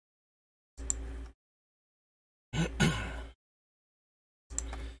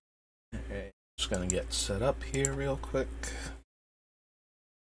Just gonna get set up here real quick.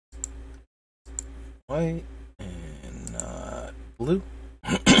 White and not blue.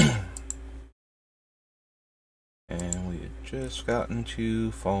 And we had just gotten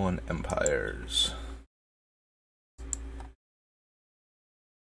to Fallen Empires.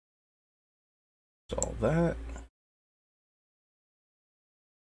 All that.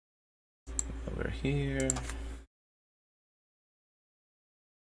 Over here.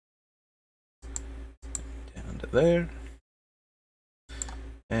 Down to there.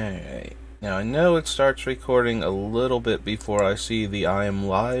 Alright. Now I know it starts recording a little bit before I see the I am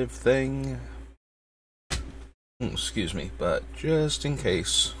live thing. Excuse me, but just in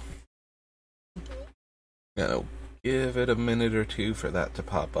case. Gonna give it a minute or two for that to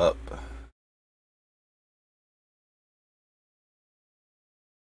pop up.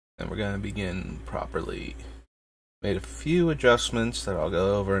 And we're going to begin properly. Made a few adjustments that I'll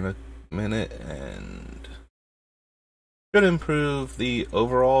go over in a minute and should improve the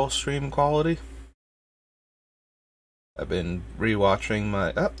overall stream quality. I've been rewatching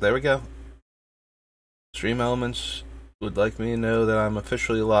my... Oh, there we go. Stream Elements would like me to know that I'm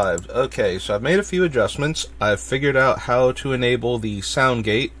officially live. Okay, so I've made a few adjustments. I've figured out how to enable the sound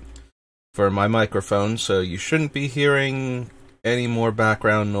gate for my microphone, so you shouldn't be hearing any more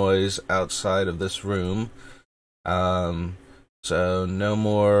background noise outside of this room. So no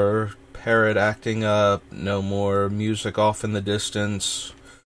more parrot acting up, no more music off in the distance,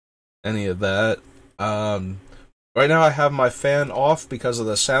 any of that. Right now I have my fan off because of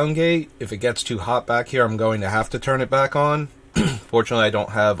the sound gate. If it gets too hot back here, I'm going to have to turn it back on. Fortunately, I don't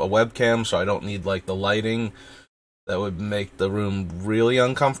have a webcam, so I don't need like the lighting that would make the room really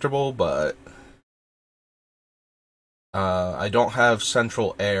uncomfortable, but I don't have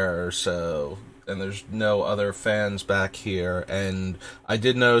central air, so, and there's no other fans back here, and I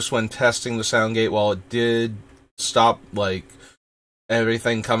did notice when testing the sound gate, while it did stop, like,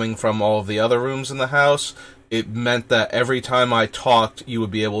 everything coming from all of the other rooms in the house, it meant that every time I talked, you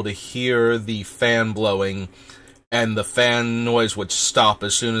would be able to hear the fan blowing, and the fan noise would stop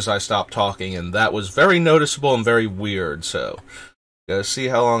as soon as I stopped talking, and that was very noticeable and very weird, so gotta see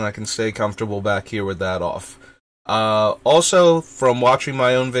how long I can stay comfortable back here with that off. Also, from watching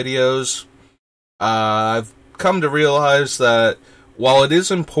my own videos, I've come to realize that while it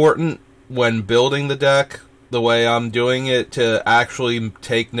is important when building the deck, the way I'm doing it, to actually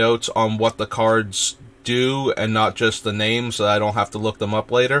take notes on what the cards do and not just the names so I don't have to look them up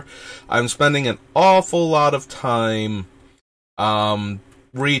later, I'm spending an awful lot of time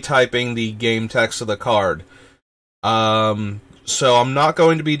retyping the game text of the card. So I'm not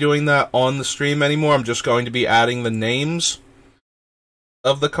going to be doing that on the stream anymore. I'm just going to be adding the names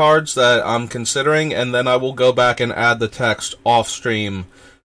of the cards that I'm considering, and then I will go back and add the text off stream.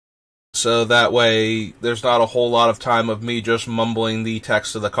 So that way there's not a whole lot of time of me just mumbling the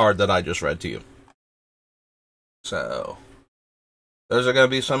text of the card that I just read to you. So those are going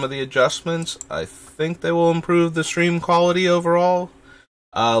to be some of the adjustments. I think they will improve the stream quality overall.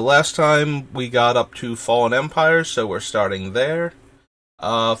 Last time we got up to Fallen Empires, so we're starting there.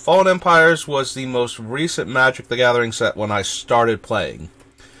 Fallen Empires was the most recent Magic the Gathering set when I started playing.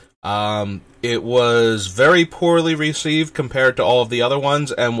 It was very poorly received compared to all of the other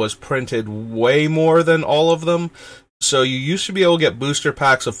ones, and was printed way more than all of them. So you used to be able to get booster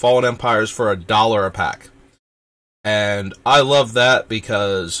packs of Fallen Empires for $1 a pack. And I love that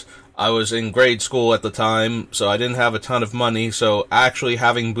because I was in grade school at the time, so I didn't have a ton of money, so actually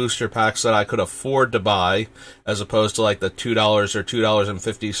having booster packs that I could afford to buy, as opposed to like the $2 or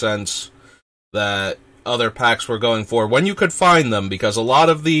 $2.50 that other packs were going for, when you could find them, because a lot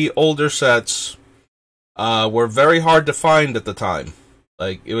of the older sets were very hard to find at the time.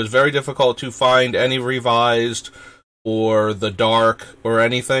 Like, it was very difficult to find any revised, or the dark, or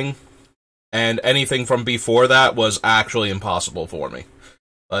anything, and anything from before that was actually impossible for me.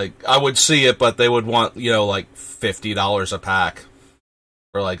 Like, I would see it, but they would want, you know, like, $50 a pack.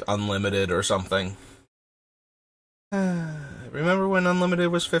 Or, like, unlimited or something. Remember when unlimited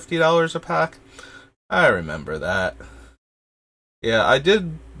was $50 a pack? I remember that. Yeah, I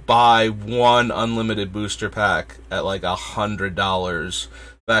did buy one unlimited booster pack at, like, $100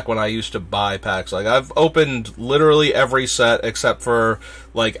 back when I used to buy packs. Like, I've opened literally every set except for,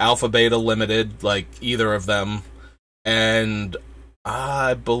 like, Alpha Beta Limited, like, either of them. And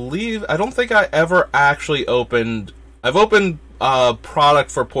I don't think I ever actually opened... I've opened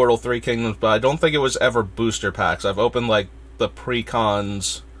product for Portal 3 Kingdoms, but I don't think it was ever booster packs. I've opened, like, the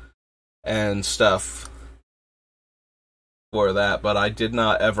pre-cons and stuff for that, but I did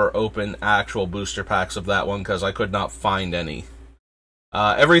not ever open actual booster packs of that one because I could not find any.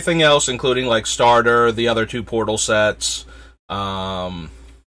 Everything else, including like Starter, the other 2 Portal sets,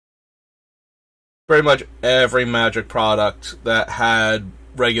 pretty much every Magic product that had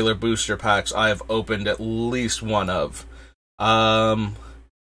regular booster packs, I have opened at least one of. My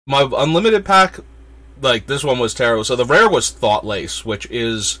unlimited pack, like, this one was terrible. So the rare was Thought Lace, which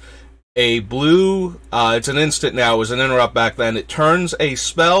is a blue, it's an instant now, it was an interrupt back then. It turns a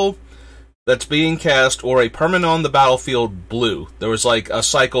spell that's being cast or a permanent on the battlefield blue. There was like a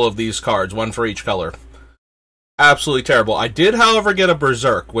cycle of these cards, one for each color. Absolutely terrible. I did, however, get a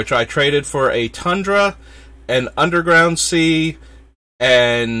Berserk, which I traded for a Tundra, an Underground Sea,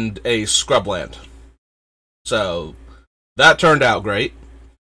 and a Scrubland. So, that turned out great.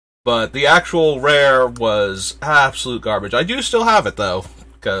 But the actual rare was absolute garbage. I do still have it, though,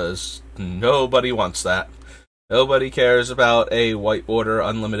 because nobody wants that. Nobody cares about a White Order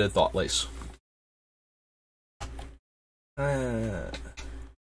Unlimited Thought Lace. I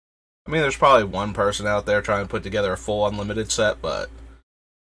mean, there's probably one person out there trying to put together a full unlimited set, but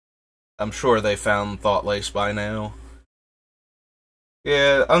I'm sure they found Thought Lace by now.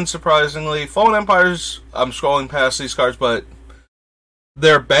 Yeah, unsurprisingly, Fallen Empires, I'm scrolling past these cards, but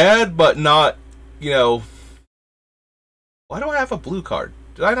they're bad, but not, you know... Why do I have a blue card?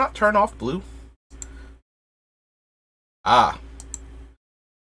 Did I not turn off blue? Ah.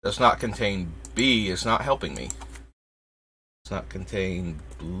 Does not contain B is not helping me. Does not contain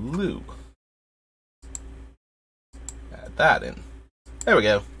blue. Add that in. There we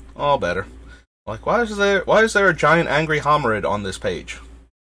go. All better. Like, why is there a giant angry hominid on this page?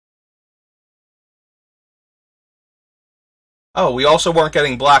 Oh, we also weren't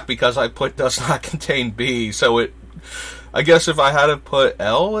getting black because I put does not contain B, so it... I guess if I had to put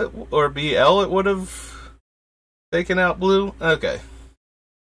L or BL, it would have taken out blue? Okay.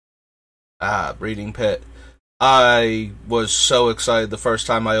 Ah, Breeding Pit. I was so excited the first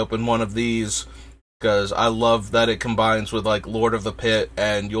time I opened one of these, because I love that it combines with, like, Lord of the Pit,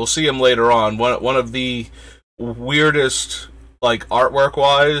 and you'll see him later on. One of the weirdest, like,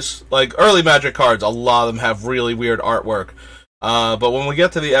 artwork-wise, like, early Magic cards, a lot of them have really weird artwork. But when we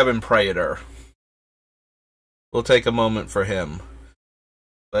get to the Ebon Praetor, we'll take a moment for him.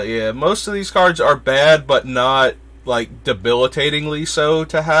 But yeah, most of these cards are bad, but not, like, debilitatingly so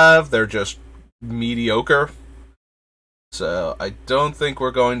to have. They're just mediocre. So, I don't think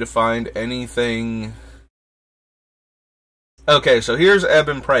we're going to find anything... Okay, so here's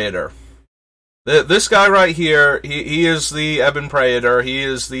Ebon Praetor. This guy right here, he is the Ebon Praetor. He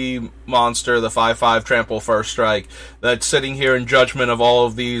is the monster, the 5/5 trample first strike, that's sitting here in judgment of all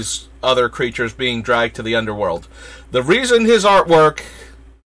of these other creatures being dragged to the underworld. The reason his artwork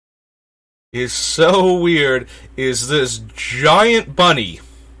is so weird is this giant bunny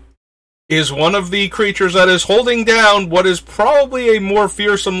is one of the creatures that is holding down what is probably a more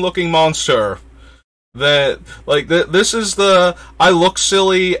fearsome looking monster. That, like, this is the, I look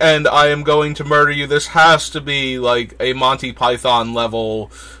silly and I am going to murder you. This has to be, like, a Monty Python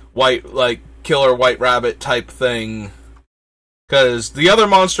level white, like, killer white rabbit type thing. Because the other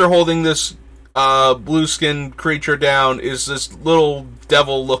monster holding this blue-skinned creature down is this little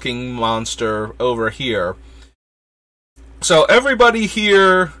devil-looking monster over here. So everybody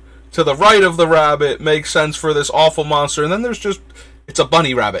here to the right of the rabbit makes sense for this awful monster, and then there's just, it's a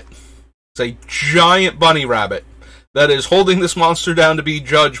bunny rabbit. It's a giant bunny rabbit that is holding this monster down to be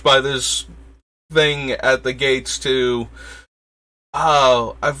judged by this thing at the gates to...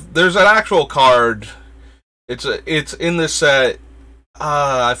 Oh, there's an actual card. It's in this set.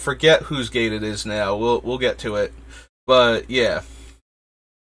 I forget whose gate it is now. We'll get to it. But yeah.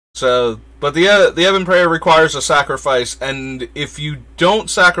 So, but the Ebon Prayer requires a sacrifice, and if you don't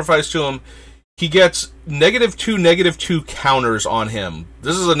sacrifice to him, he gets -2/-2 counters on him.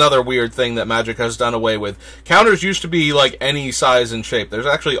 This is another weird thing that Magic has done away with. Counters used to be like any size and shape. There's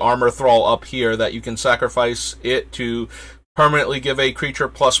actually Armor Thrall up here that you can sacrifice it to permanently give a creature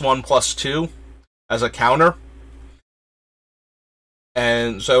 +1/+2 as a counter.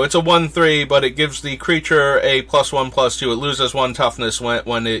 And so it's a 1/3, but it gives the creature a +1/+2. It loses 1 toughness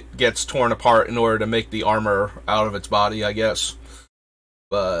when it gets torn apart in order to make the armor out of its body, I guess.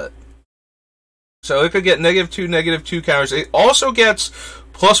 But so it could get -2/-2 counters. It also gets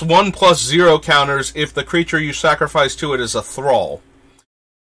 +1/+0 counters if the creature you sacrifice to it is a thrall.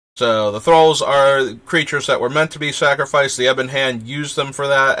 So the thralls are creatures that were meant to be sacrificed. The Ebon Hand used them for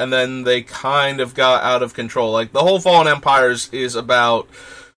that, and then they kind of got out of control. Like, the whole Fallen Empires is about,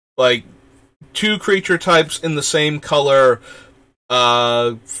 like, 2 creature types in the same color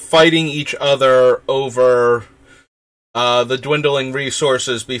fighting each other over the dwindling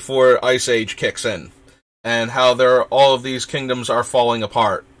resources before Ice Age kicks in. and how all of these kingdoms are falling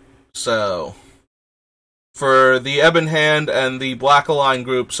apart. So, for the Ebon Hand and the Black Align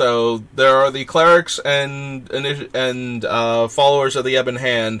group, so there are the clerics and followers of the Ebon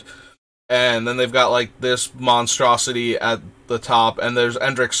Hand, and then they've got like this monstrosity at the top, and there's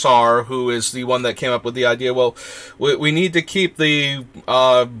Endrick Sar, who is the one that came up with the idea, well, we need to keep the,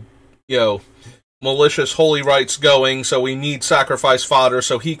 malicious holy rites going, so we need sacrifice fodder,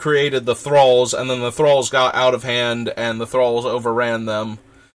 so he created the Thralls, and then the Thralls got out of hand, and the Thralls overran them.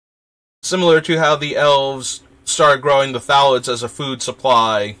 Similar to how the elves started growing the Thalids as a food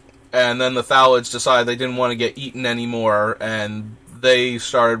supply, and then the Thalids decided they didn't want to get eaten anymore, and they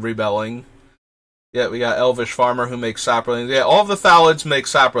started rebelling. Yeah, we got Elvish Farmer who makes Saprolings. Yeah, all of the Thalids make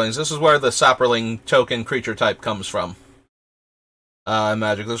Saprolings. This is where the Saproling token creature type comes from.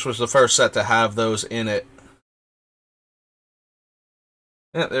 Magic. This was the first set to have those in it.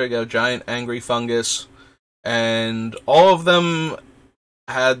 Yeah, there we go. Giant Angry Fungus. And all of them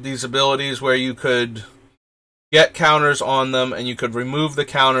had these abilities where you could get counters on them, and you could remove the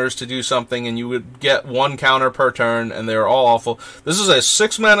counters to do something, and you would get one counter per turn, and they're all awful. This is a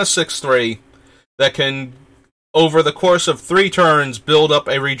 6-mana 6/3 that can, over the course of 3 turns, build up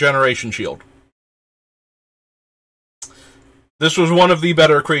a regeneration shield. This was one of the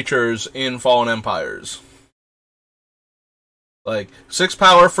better creatures in Fallen Empires. Like, 6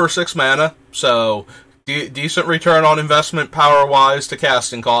 power for 6 mana, so decent return on investment power-wise to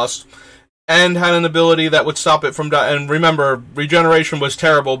casting cost, and had an ability that would stop it from dying. And remember, regeneration was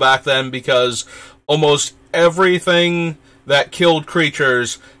terrible back then because almost everything that killed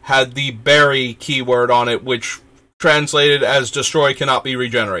creatures had the bury keyword on it, which translated as destroy cannot be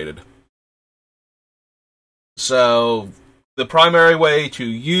regenerated. So the primary way to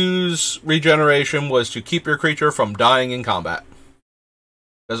use regeneration was to keep your creature from dying in combat.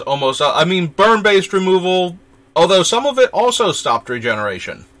 Because almost, burn-based removal, although some of it also stopped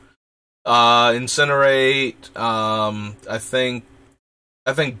regeneration. Incinerate, I think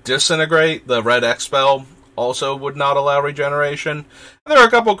Disintegrate, the red X spell, also would not allow regeneration. And there are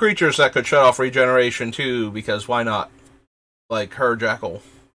a couple creatures that could shut off regeneration too, because why not? Like Her Jackal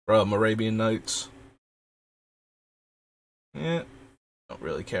from Arabian Nights. Yeah, don't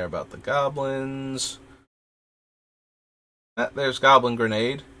really care about the goblins. There's Goblin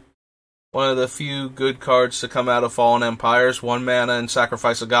Grenade. One of the few good cards to come out of Fallen Empires. 1 mana and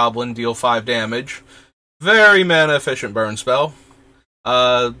sacrifice a goblin, deal 5 damage. Very mana efficient burn spell.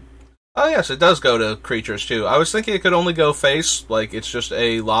 Oh yes, it does go to creatures too. I was thinking it could only go face, like it's just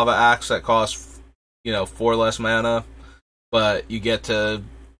a lava axe that costs, 4 less mana. But you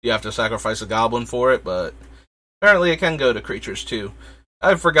have to sacrifice a goblin for it, but apparently it can go to creatures too.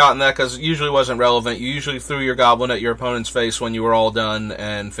 I've forgotten that because it usually wasn't relevant. You usually threw your goblin at your opponent's face when you were all done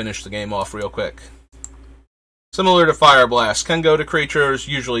and finished the game off real quick. Similar to Fire Blast. Can go to creatures,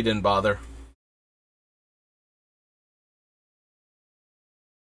 usually didn't bother.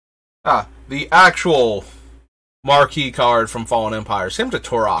 The actual marquee card from Fallen Empires. Hymn to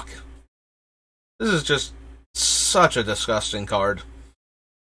Torok. This is just such a disgusting card.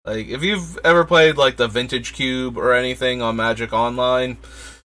 Like, if you've ever played, like, the Vintage Cube or anything on Magic Online,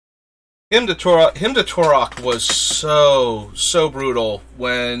 Hymn to Torok was so brutal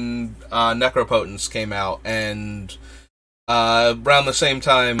when Necropotence came out, and around the same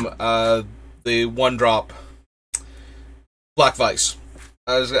time, the 1-drop Black Vice.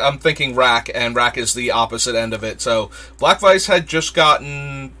 I'm thinking Rack, and Rack is the opposite end of it. So, Black Vice had just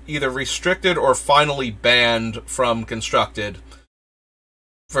gotten either restricted or finally banned from Constructed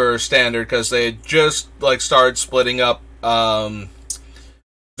for Standard, because they had just started splitting up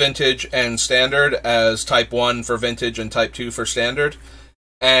Vintage and Standard as Type 1 for Vintage and Type 2 for Standard.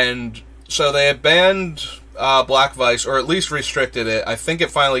 And so they had banned Black Vice, or at least restricted it. I think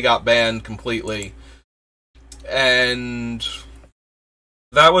it finally got banned completely. And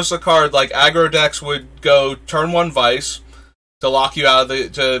that was the card, aggro decks would go turn 1 Vice to lock you out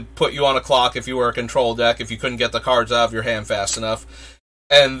of to put you on a clock if you were a control deck, if you couldn't get the cards out of your hand fast enough.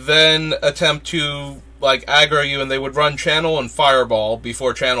 And then attempt to, aggro you, and they would run Channel and Fireball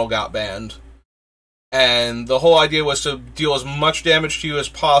before Channel got banned. And the whole idea was to deal as much damage to you as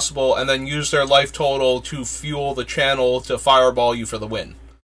possible, and then use their life total to fuel the Channel to Fireball you for the win.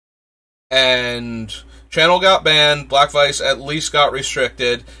 And Channel got banned, Black Vice at least got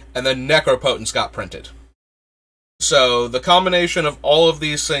restricted, and then Necropotence got printed. So the combination of all of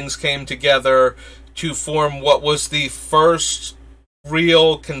these things came together to form what was the first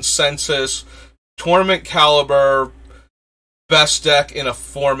real consensus tournament caliber best deck in a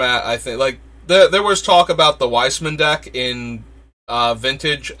format. I think there was talk about the Weissman deck in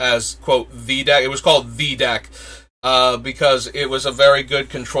Vintage as, quote, the deck. It was called the deck because it was a very good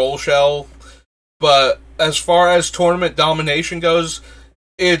control shell. But as far as tournament domination goes,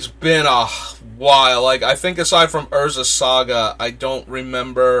 it's been a while. Like, I think aside from Urza Saga, I don't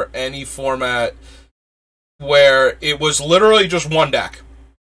remember any format where it was literally just one deck.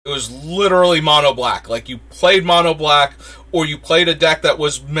 It was literally mono black. Like, you played mono black, or you played a deck that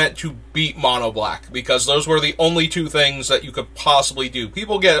was meant to beat mono black, because those were the only two things that you could possibly do.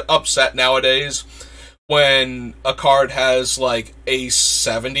 People get upset nowadays when a card has, like, a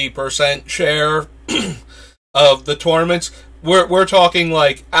 70% share of the tournaments. We're talking,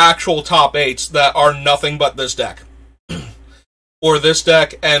 like, actual top 8s that are nothing but this deck. Or this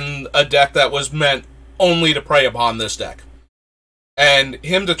deck and a deck that was meant only to prey upon this deck. And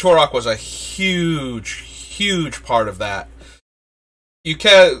Hymn to Torok was a huge part of that.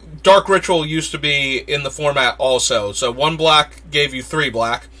 Dark Ritual used to be in the format also, so 1 black gave you 3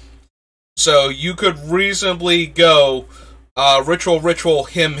 black. So you could reasonably go Ritual,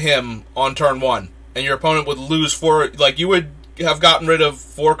 Hymn on turn 1, and your opponent would lose 4, like, you would have gotten rid of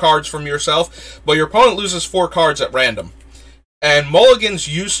 4 cards from yourself, but your opponent loses 4 cards at random. And mulligans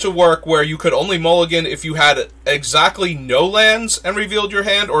used to work where you could only mulligan if you had exactly no lands and revealed your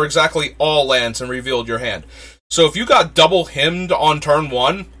hand, or exactly all lands and revealed your hand. So if you got double hymned on turn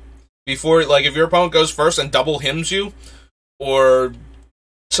 1, before, like, if your opponent goes first and double hymns you, or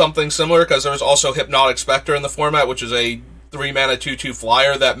something similar, because there's also Hypnotic Spectre in the format, which is a 3-mana 2/2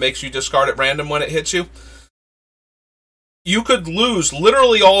 flyer that makes you discard at random when it hits you, you could lose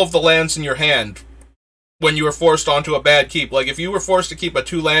literally all of the lands in your hand when you were forced onto a bad keep. Like, if you were forced to keep a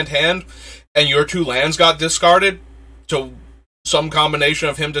 2-land hand, and your 2 lands got discarded to some combination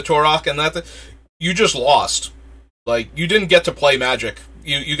of Hymn to Torok and that, you just lost. Like, you didn't get to play Magic.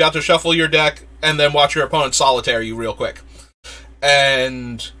 You got to shuffle your deck, and then watch your opponent solitaire you real quick.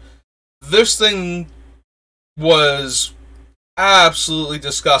 And this thing was absolutely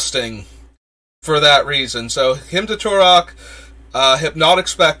disgusting for that reason. So, Hymn to Torok, Hypnotic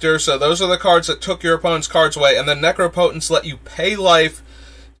Spectre, so those are the cards that took your opponent's cards away, and then Necropotence let you pay life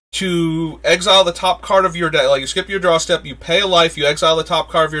to exile the top card of your deck. Like, you skip your draw step, you pay a life, you exile the top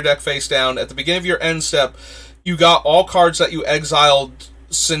card of your deck face down. At the beginning of your end step, you got all cards that you exiled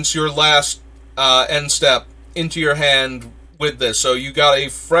since your last end step into your hand with this. So you got a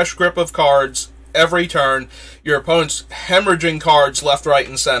fresh grip of cards every turn. Your opponent's hemorrhaging cards left, right,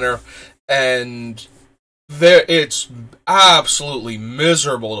 and center, and it's absolutely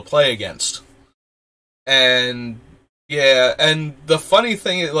miserable to play against. And yeah, and the funny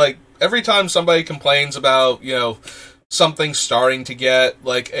thing is, like, every time somebody complains about, you know, something starting to get,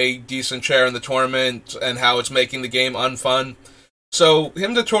 like, a decent share in the tournament and how it's making the game unfun. So,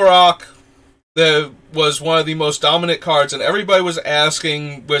 Hymn to Torok was one of the most dominant cards, and everybody was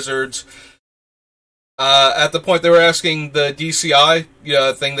asking Wizards, at the point they were asking the DCI, you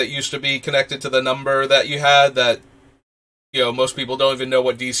know, thing that used to be connected to the number that you had, that, you know, most people don't even know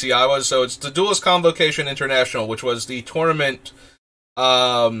what DCI was. So it's the Duelist Convocation International, which was the tournament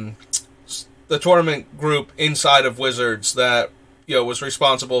group inside of Wizards that, you know, was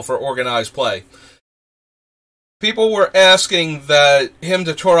responsible for organized play. People were asking that Hymn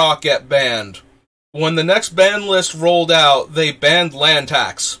to Torok get banned. When the next ban list rolled out, they banned land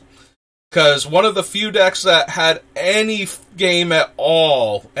tax. Because one of the few decks that had any game at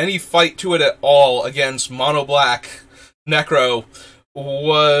all, any fight to it at all against mono black Necro,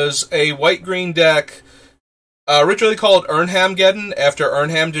 was a white-green deck originally called Urnhamgeddon, after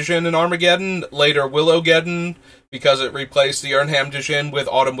Urnham Djinn and Armageddon, later Willowgeddon, because it replaced the Urnham Djinn with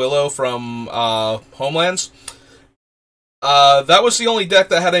Autumn Willow from Homelands. That was the only deck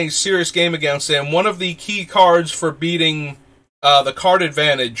that had any serious game against it, and one of the key cards for beating the card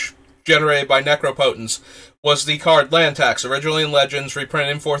advantage generated by Necropotence was the card Land Tax, originally in Legends,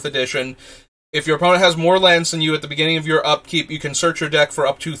 reprinted in 4th edition. If your opponent has more lands than you at the beginning of your upkeep, you can search your deck for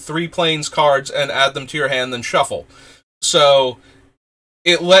up to 3 Plains cards and add them to your hand, then shuffle. So,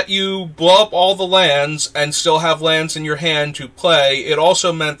 it let you blow up all the lands and still have lands in your hand to play. It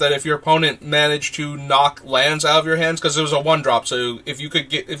also meant that if your opponent managed to knock lands out of your hands, because it was a 1-drop, so if you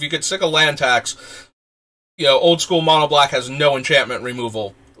could sick a Land Tax, you know, old school mono black has no enchantment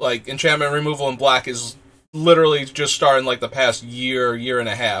removal. Like, enchantment removal in black is literally just starting, like, the past year and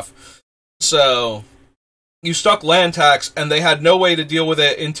a half. So, you stuck Land Tax, and they had no way to deal with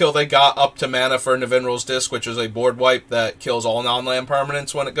it until they got up to mana for Navinral's Disc, which is a board wipe that kills all non-land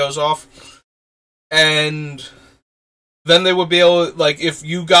permanents when it goes off. And then they would be able, like, if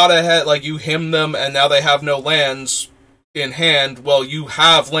you got ahead, like, you hymn them, and now they have no lands, in hand, well, you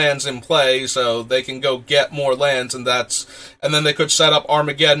have lands in play, so they can go get more lands, and then they could set up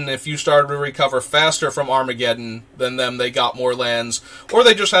Armageddon. If you started to recover faster from Armageddon than them, they got more lands, or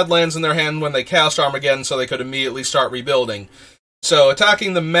they just had lands in their hand when they cast Armageddon, so they could immediately start rebuilding. So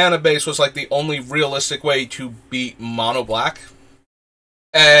attacking the mana base was like the only realistic way to beat mono black.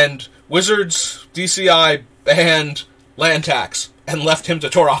 And Wizards DCI banned land tax and left him to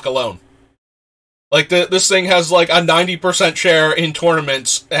Torok alone. Like, this thing has, like, a 90% share in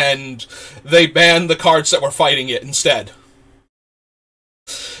tournaments, and they banned the cards that were fighting it instead.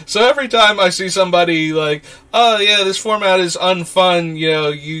 So every time I see somebody, like, oh, yeah, this format is unfun, you know,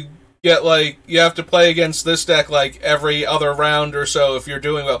 you get, like, you have to play against this deck, like, every other round or so if you're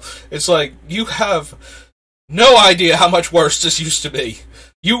doing well. It's like, you have no idea how much worse this used to be.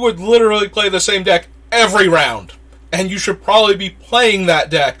 You would literally play the same deck every round. And you should probably be playing that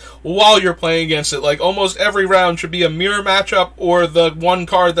deck while you're playing against it. Like, almost every round should be a mirror matchup or the one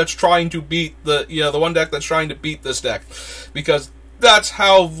card that's trying to beat the one deck that's trying to beat this deck. Because that's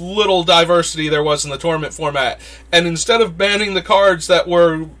how little diversity there was in the tournament format. And instead of banning the cards that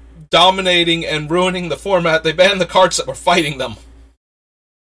were dominating and ruining the format, they banned the cards that were fighting them.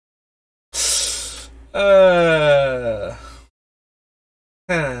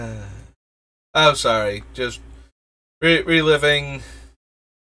 I'm sorry, just reliving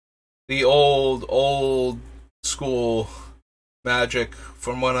the old school Magic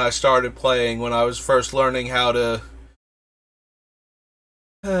from when I started playing, when I was first learning how to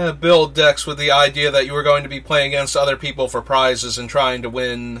build decks with the idea that you were going to be playing against other people for prizes and trying to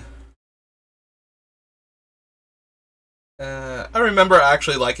win. I remember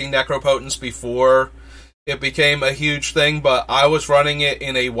actually liking Necropotence before it became a huge thing, but I was running it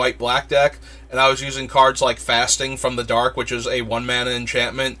in a white-black deck, and I was using cards like Fasting from the Dark, which is a 1-mana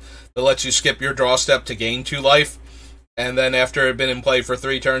enchantment that lets you skip your draw step to gain 2 life, and then after it had been in play for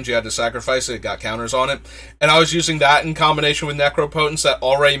 3 turns, you had to sacrifice it, it got counters on it, and I was using that in combination with Necropotence that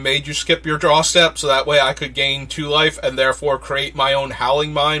already made you skip your draw step, so that way I could gain 2 life, and therefore create my own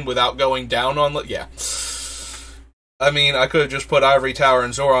Howling Mine without going down on... yeah. I mean, I could have just put Ivory Tower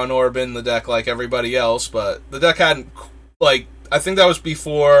and Zoran Orb in the deck like everybody else, but the deck hadn't, like, I think that was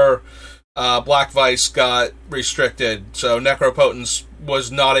before Black Vice got restricted, so Necropotence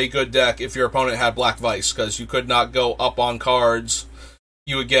was not a good deck if your opponent had Black Vice, because you could not go up on cards.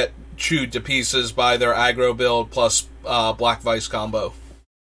 You would get chewed to pieces by their aggro build plus Black Vice combo.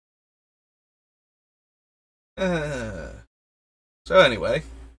 So anyway...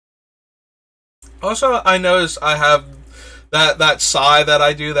 Also, I noticed I have that sigh that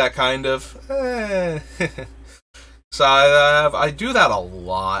I do, that kind of sigh that I have. I do that a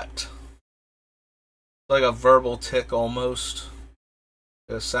lot. Like a verbal tick, almost.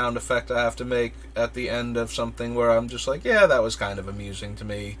 A sound effect I have to make at the end of something where I'm just like, yeah, that was kind of amusing to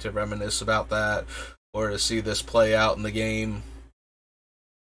me, to reminisce about that, or to see this play out in the game.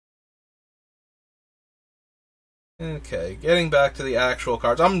 Okay, getting back to the actual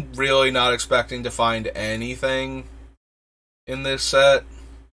cards. I'm really not expecting to find anything in this set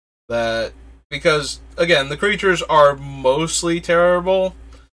that... Because, again, the creatures are mostly terrible,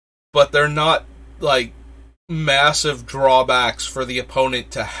 but they're not, like, massive drawbacks for the opponent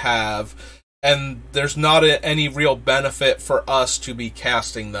to have, and there's not any real benefit for us to be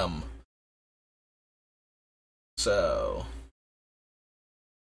casting them. So...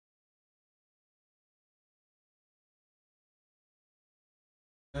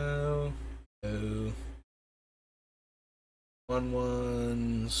 No.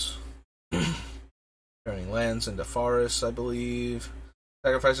 1/1s. Turning lands into forests, I believe.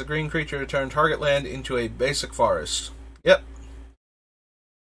 Sacrifice a green creature to turn target land into a basic forest. Yep.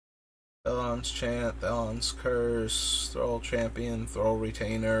 Thelon's Chant, Thelon's Curse, Thrall Champion, Thrall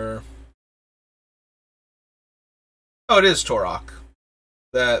Retainer. Oh, it is Torok.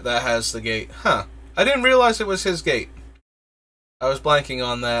 That has the gate. Huh. I didn't realize it was his gate. I was blanking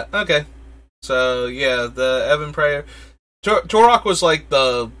on that. Okay. So, yeah, the Evan Prayer. Torok was like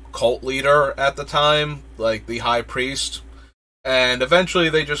the cult leader at the time, like the high priest. And eventually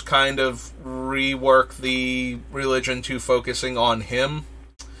they just kind of rework the religion to focusing on him.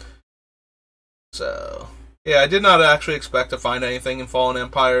 So, yeah, I did not actually expect to find anything in Fallen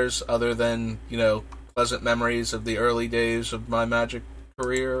Empires other than, you know, pleasant memories of the early days of my Magic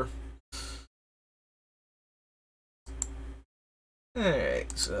career.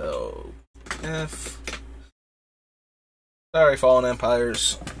 Alright, so... F. Sorry, Fallen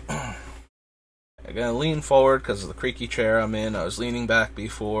Empires. I'm gonna lean forward because of the creaky chair I'm in. I was leaning back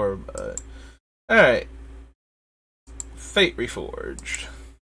before, but... Alright. Fate Reforged.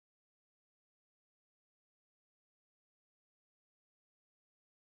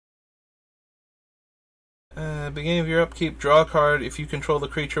 Beginning of your upkeep, draw a card if you control the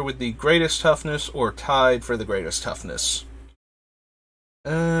creature with the greatest toughness or tied for the greatest toughness.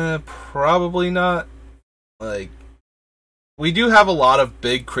 Probably not. Like, we do have a lot of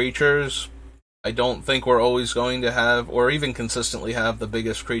big creatures. I don't think we're always going to have, or even consistently have, the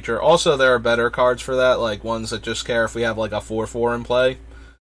biggest creature. Also, there are better cards for that, like ones that just care if we have like a 4/4 in play.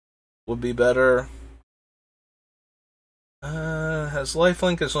 Would be better. Has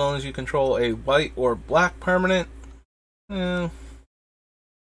lifelink as long as you control a white or black permanent. Yeah,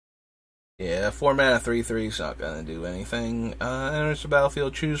 4 mana 3/3 is not gonna do anything. Enters the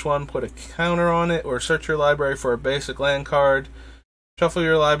battlefield, choose one, put a counter on it, or search your library for a basic land card. Shuffle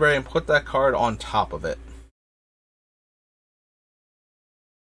your library and put that card on top of it.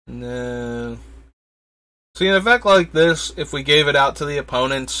 No. See, an effect like this, if we gave it out to the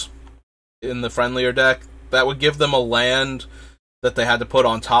opponents in the friendlier deck, that would give them a land that they had to put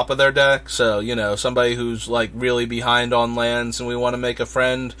on top of their deck. So, you know, somebody who's like really behind on lands and we want to make a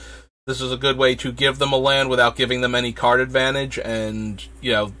friend, this is a good way to give them a land without giving them any card advantage, and,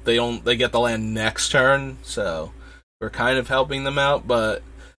 you know, they get the land next turn, so we're kind of helping them out, but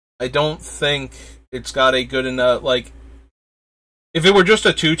I don't think it's got a good enough, like, if it were just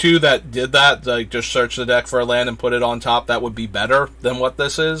a 2/2 that did that, like, just search the deck for a land and put it on top, that would be better than what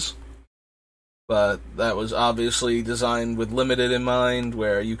this is. But that was obviously designed with limited in mind,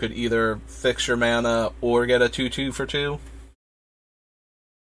 where you could either fix your mana or get a 2/2 for 2.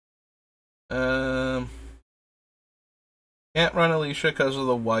 Can't run Alicia because of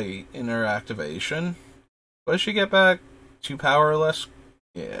the white in her activation. What does she get back? 2 power or less?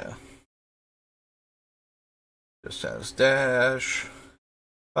 Yeah. Just has dash.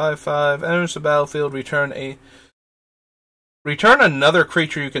 5/5. Enters the battlefield, return another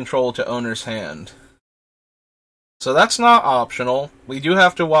creature you control to owner's hand. So that's not optional. We do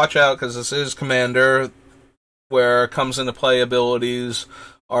have to watch out because this is Commander, where comes into play abilities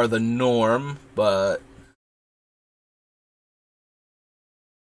are the norm, but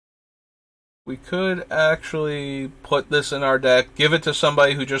we could actually put this in our deck, give it to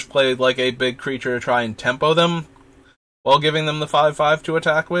somebody who just played like a big creature to try and tempo them while giving them the 5/5 to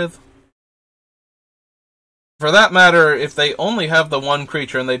attack with. For that matter, if they only have the one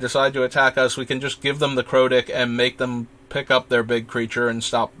creature and they decide to attack us, we can just give them the Crotic and make them pick up their big creature and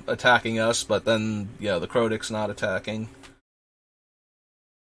stop attacking us, but then, yeah, the Crotic's not attacking.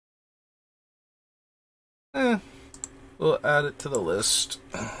 We'll add it to the list.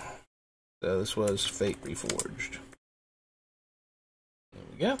 So this was Fate Reforged. There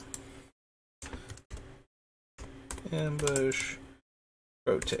we go. Ambush.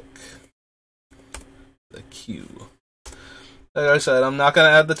 Crotic. The Q. Like I said, I'm not going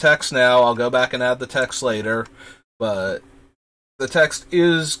to add the text now. I'll go back and add the text later. But the text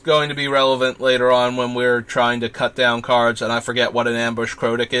is going to be relevant later on when we're trying to cut down cards, and I forget what an Ambush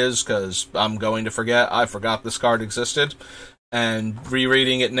Crotic is, because I'm going to forget. I forgot this card existed. And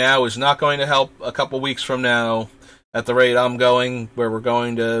rereading it now is not going to help a couple weeks from now, at the rate I'm going, where we're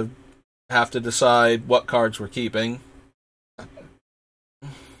going to have to decide what cards we're keeping.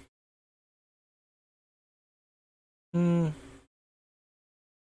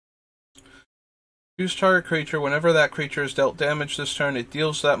 Choose target creature. Whenever that creature is dealt damage this turn, it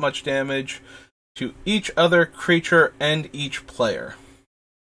deals that much damage to each other creature and each player.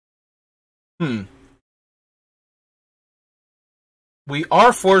 We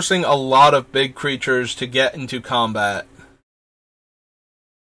are forcing a lot of big creatures to get into combat.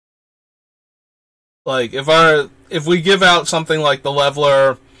 Like, if we give out something like the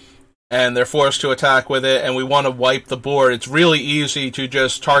Leveler, and they're forced to attack with it, and we want to wipe the board, it's really easy to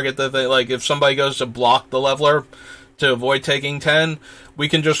just target the thing. Like, if somebody goes to block the Leveler to avoid taking 10, we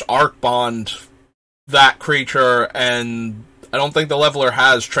can just Arc Bond that creature, and I don't think the Leveler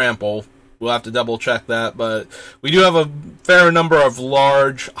has Trample. We'll have to double check that, but we do have a fair number of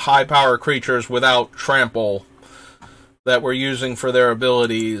large, high-power creatures without Trample that we're using for their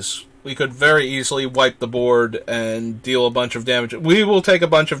abilities. We could very easily wipe the board and deal a bunch of damage. We will take a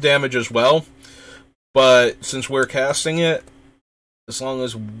bunch of damage as well, but since we're casting it, as long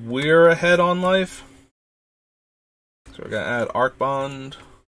as we're ahead on life, so we're going to add Arc Bond.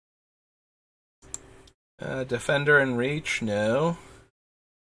 Defender and Reach, no.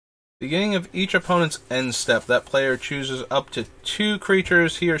 Beginning of each opponent's end step, that player chooses up to 2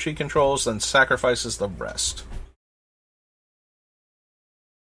 creatures he or she controls, then sacrifices the rest.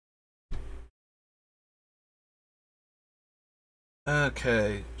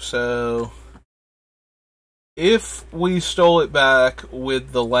 Okay, so if we stole it back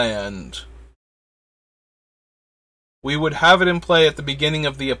with the land, we would have it in play at the beginning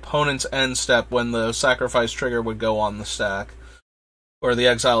of the opponent's end step when the sacrifice trigger would go on the stack. Or the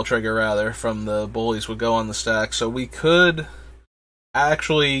exile trigger, rather, from the Bullies would go on the stack. So we could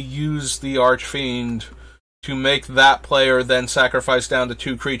actually use the Archfiend to make that player then sacrifice down to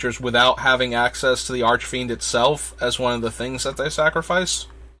 2 creatures without having access to the Archfiend itself as one of the things that they sacrifice.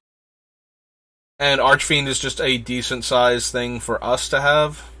 And Archfiend is just a decent sized thing for us to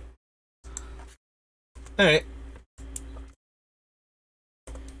have. Alright.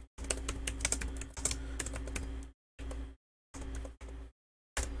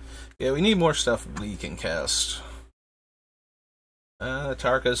 Yeah, we need more stuff we can cast.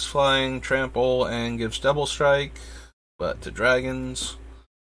 Tarka's flying, trample, and gives double strike, but to dragons.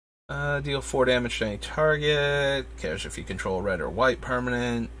 Deal 4 damage to any target. Cares if you control red or white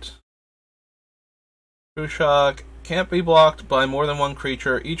permanent. True Shock. Can't be blocked by more than 1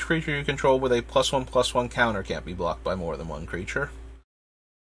 creature. Each creature you control with a +1/+1 counter can't be blocked by more than 1 creature.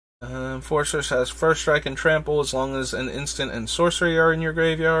 Enforcers has first strike and trample as long as an instant and sorcery are in your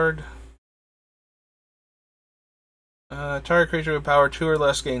graveyard. Target creature with power 2 or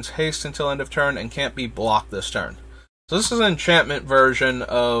less gains haste until end of turn and can't be blocked this turn. So this is an enchantment version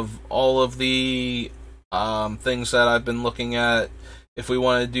of all of the things that I've been looking at if we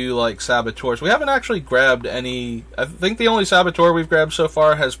want to do like Saboteurs. We haven't actually grabbed any. I think the only Saboteur we've grabbed so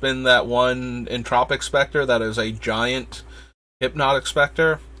far has been that one Entropic Spectre that is a giant Hypnotic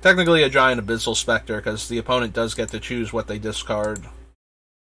Spectre. Technically a giant Abyssal Spectre because the opponent does get to choose what they discard.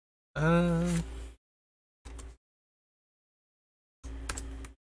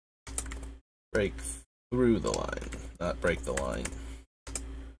 Break through the line, not break the line.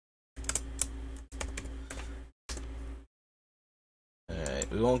 Alright,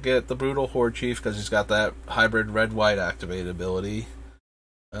 we won't get the Brutal Horde Chief because he's got that hybrid red-white activated ability.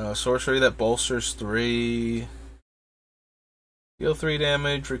 Sorcery that bolsters 3. Deal 3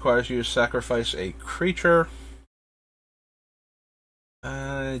 damage, requires you to sacrifice a creature.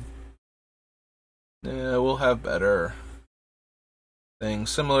 Yeah, we'll have better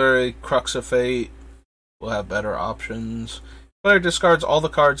things. Similarly, Crux of Fate will have better options. Player discards all the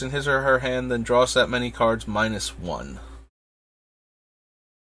cards in his or her hand, then draws that many cards -1.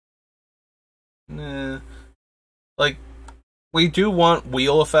 Like, we do want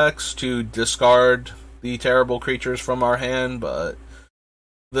wheel effects to discard the terrible creatures from our hand, but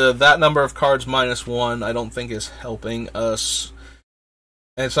that number of cards -1 I don't think is helping us.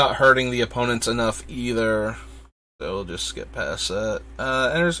 And it's not hurting the opponents enough either. So we'll just skip past that.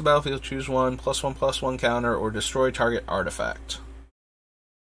 Enters the battlefield, choose 1, +1/+1 counter, or destroy target artifact.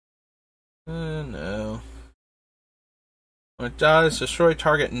 No. When it dies, destroy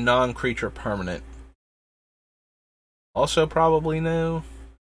target non-creature permanent. Also probably no.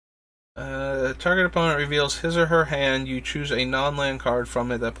 Target opponent reveals his or her hand. You choose a non-land card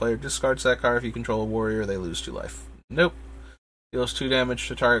from it. That player discards that card. If you control a warrior, they lose 2 life. Nope. Deals 2 damage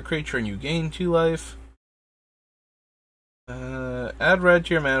to target creature and you gain 2 life. Add red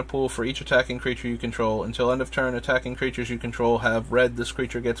to your mana pool for each attacking creature you control. Until end of turn, attacking creatures you control have red. This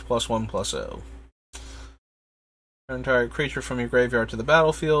creature gets +1/+0. Turn target creature from your graveyard to the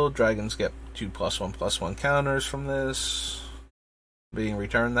battlefield. Dragons get 2 +1/+1 counters from this, being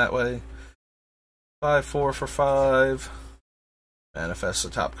returned that way. 5/4 for 5. Manifest the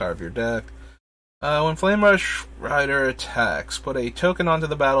top card of your deck. When Flame Rush Rider attacks, put a token onto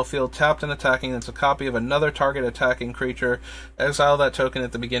the battlefield, tapped and attacking. That's a copy of another target attacking creature. Exile that token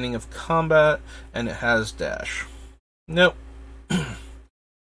at the beginning of combat, and it has dash. Nope.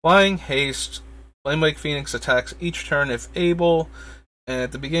 Flying, haste. Flamewake Phoenix attacks each turn if able. And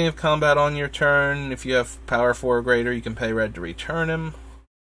at the beginning of combat on your turn, if you have power 4 or greater, you can pay red to return him.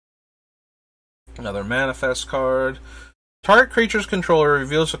 Another manifest card. Target creature's controller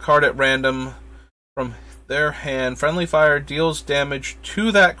reveals a card at random from their hand. Friendly fire deals damage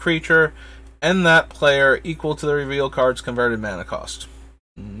to that creature and that player equal to the reveal card's converted mana cost.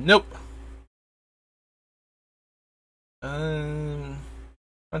 Nope.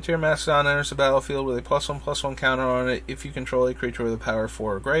 Frontier Mastodon enters the battlefield with a +1/+1 counter on it if you control a creature with a power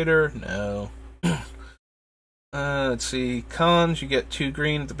 4 or greater. No. Let's see. Cons, you get 2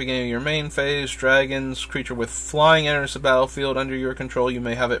 green at the beginning of your main phase. Dragons, creature with flying enters the battlefield under your control. You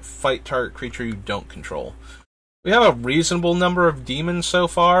may have it fight target creature you don't control. We have a reasonable number of demons so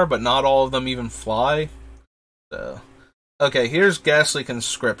far, but not all of them even fly. So, okay, here's Ghastly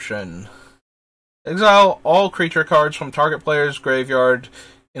Conscription. Exile all creature cards from target player's graveyard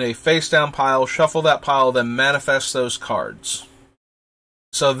in a face-down pile. Shuffle that pile, then manifest those cards.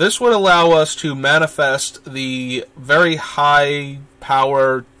 So this would allow us to manifest the very high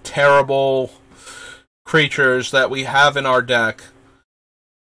power, terrible creatures that we have in our deck,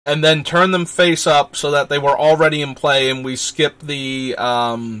 and then turn them face up so that they were already in play, and we skip the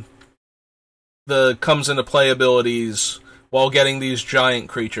comes into play abilities while getting these giant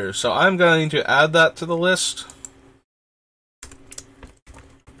creatures. So I'm going to add that to the list.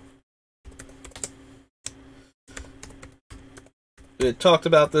 We talked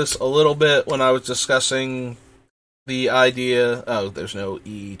about this a little bit when I was discussing the idea... Oh, there's no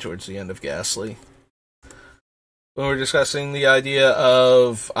E towards the end of Ghastly. When we were discussing the idea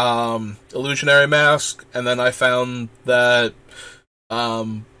of Illusionary Mask, and then I found that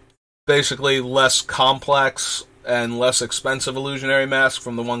basically less complex and less expensive Illusionary Mask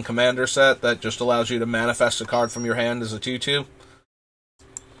from the one commander set that just allows you to manifest a card from your hand as a 2/2.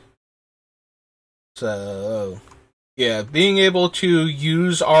 So... yeah, being able to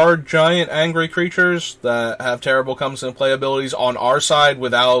use our giant angry creatures that have terrible comes into play abilities on our side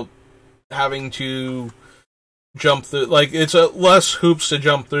without having to jump through, like, it's a less hoops to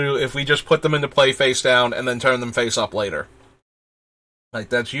jump through if we just put them into play face down and then turn them face up later. Like,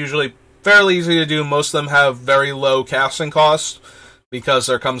 that's usually fairly easy to do. Most of them have very low casting costs because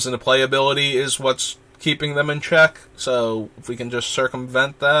their comes into play ability is what's keeping them in check. So if we can just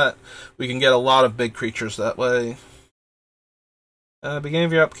circumvent that, we can get a lot of big creatures that way. Beginning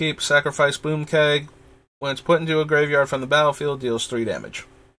of your upkeep, sacrifice Boom Keg. When it's put into a graveyard from the battlefield, deals 3 damage.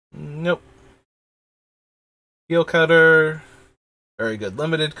 Nope. Heel Cutter. Very good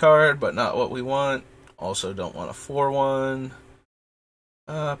limited card, but not what we want. Also don't want a 4/1.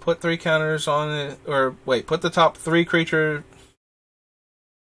 Put 3 counters on it. Or, wait, put the top 3 creature...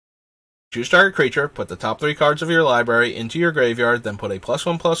 choose target creature, put the top 3 cards of your library into your graveyard, then put a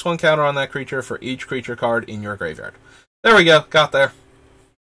 +1/+1 counter on that creature for each creature card in your graveyard. There we go, got there.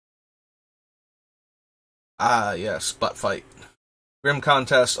 Ah, yes, Butt Fight. Grim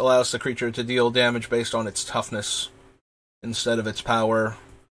Contest allows the creature to deal damage based on its toughness instead of its power.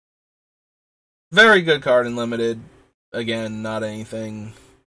 Very good card in Limited. Again, not anything.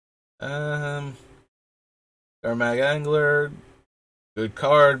 Garmag Angler. Good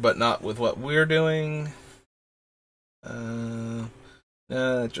card, but not with what we're doing.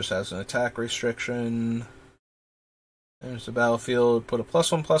 It just has an attack restriction. There's the battlefield. Put a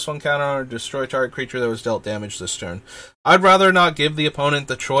 +1/+1 counter on or destroy target creature that was dealt damage this turn. I'd rather not give the opponent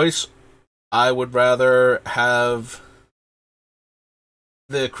the choice. I would rather have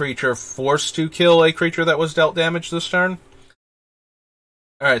the creature forced to kill a creature that was dealt damage this turn.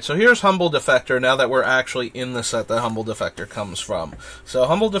 Alright, so here's Humble Defector, now that we're actually in the set that Humble Defector comes from. So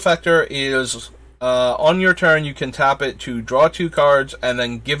Humble Defector is, on your turn, you can tap it to draw 2 cards and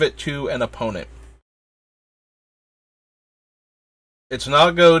then give it to an opponent. It's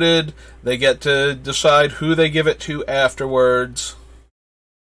not goated. They get to decide who they give it to afterwards.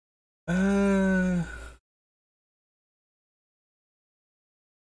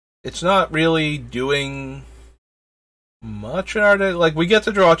 It's not really doing much in our day. Like, we get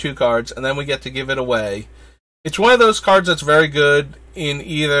to draw 2 cards, and then we get to give it away. It's one of those cards that's very good in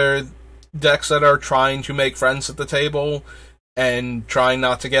either decks that are trying to make friends at the table and trying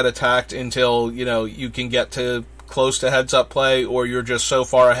not to get attacked until, you know, you can get to close to heads-up play, or you're just so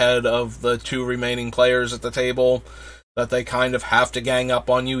far ahead of the 2 remaining players at the table that they kind of have to gang up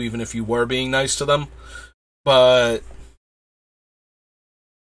on you, even if you were being nice to them. But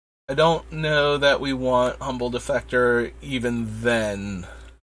I don't know that we want Humble Defector even then.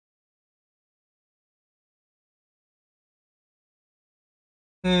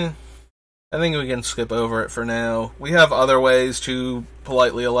 I think we can skip over it for now. We have other ways to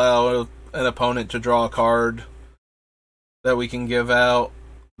politely allow an opponent to draw a card that we can give out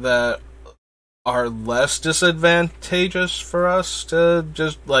that are less disadvantageous for us to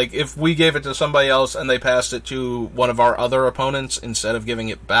just, like, if we gave it to somebody else and they passed it to one of our other opponents instead of giving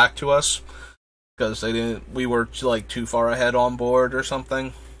it back to us because we were, like, too far ahead on board or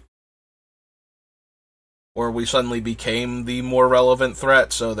something. Or we suddenly became the more relevant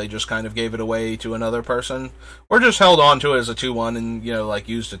threat, so they just kind of gave it away to another person. Or just held on to it as a 2/1 and, you know, like,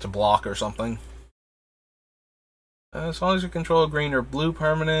 used it to block or something. As long as you control a green or blue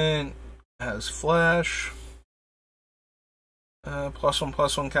permanent, has flash.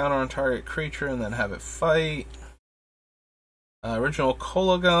 +1/+1 counter on target creature and then have it fight. Original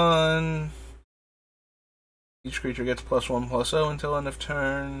Kolagon. Each creature gets +1/+0 until end of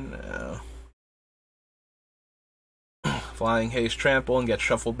turn. Flying Haste Trample and gets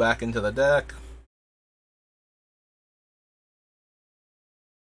shuffled back into the deck.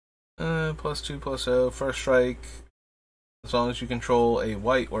 +2/+0 first strike. As long as you control a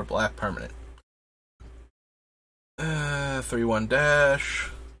white or black permanent. 3/1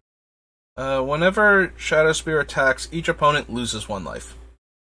 dash. Whenever Shadow Spear attacks, each opponent loses 1 life.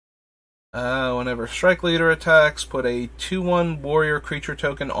 Whenever Strike Leader attacks, put a 2/1 warrior creature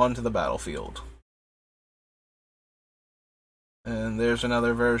token onto the battlefield. And there's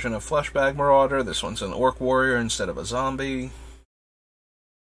another version of Fleshbag Marauder. This one's an Orc Warrior instead of a zombie.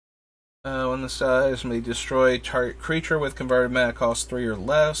 When this dies, may destroy target creature with converted mana cost 3 or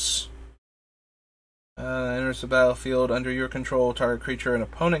less. Enters the battlefield under your control. Target creature an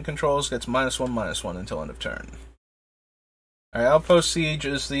opponent controls gets -1/-1 until end of turn. Alright, Outpost Siege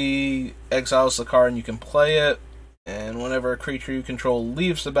is the exiles the card and you can play it. And whenever a creature you control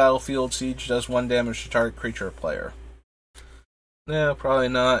leaves the battlefield, Siege does 1 damage to target creature or player. No, probably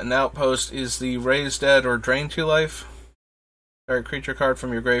not. An Outpost is the Raise Dead or Drain 2 life. Target creature card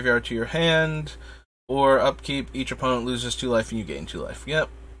from your graveyard to your hand. Or upkeep, each opponent loses 2 life and you gain 2 life. Yep.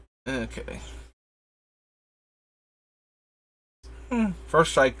 Okay.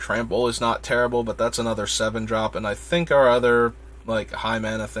 First Strike Trample is not terrible, but that's another 7-drop, and I think our other, like, high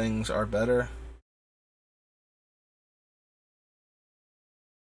mana things are better.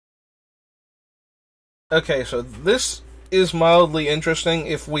 Okay, so this is mildly interesting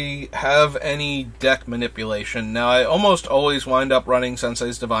if we have any deck manipulation. Now, I almost always wind up running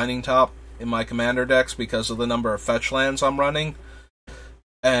Sensei's Divining Top in my commander decks because of the number of fetch lands I'm running,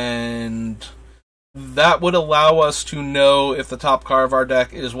 and that would allow us to know if the top card of our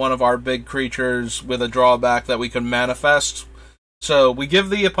deck is one of our big creatures with a drawback that we can manifest. So we give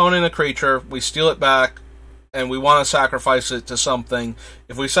the opponent a creature, we steal it back, and we want to sacrifice it to something.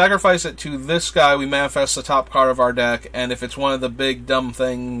 If we sacrifice it to this guy, we manifest the top card of our deck, and if it's one of the big dumb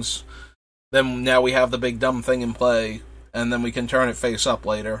things, then now we have the big dumb thing in play, and then we can turn it face up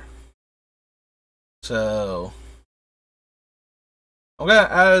later. So I'm going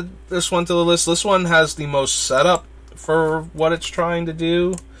to add this one to the list. This one has the most setup for what it's trying to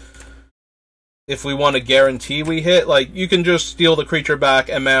do. If we want to guarantee we hit, like, you can just steal the creature back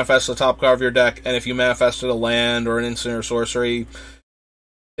and manifest the top card of your deck, and if you manifested a land or an instant or sorcery,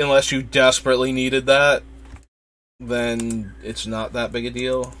 unless you desperately needed that, then it's not that big a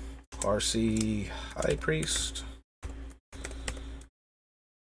deal. RC High Priest.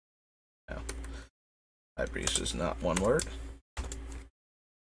 No. High Priest is not one word.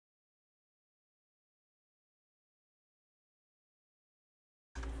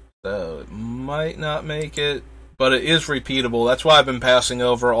 So it might not make it, but it is repeatable. That's why I've been passing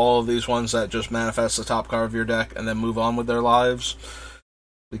over all of these ones that just manifest the top card of your deck and then move on with their lives,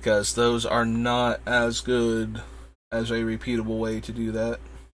 because those are not as good as a repeatable way to do that.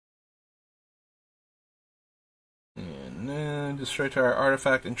 And then destroy target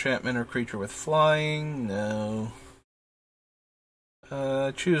artifact, enchantment, or creature with flying. No.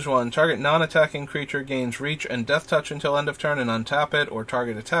 Choose one. Target non-attacking creature gains reach and death touch until end of turn and untap it, or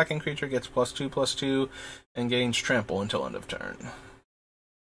target attacking creature gets +2/+2 and gains trample until end of turn.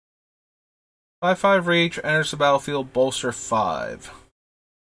 5/5 reach, enters the battlefield, bolster 5.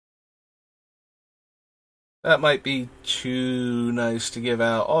 That might be too nice to give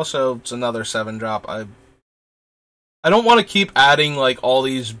out. Also, it's another 7-drop. I don't want to keep adding, like, all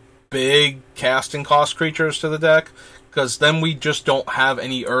these big casting cost creatures to the deck, because then we just don't have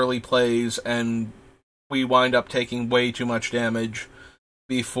any early plays, and we wind up taking way too much damage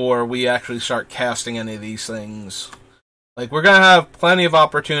before we actually start casting any of these things. Like, we're going to have plenty of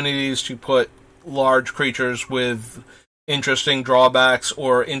opportunities to put large creatures with interesting drawbacks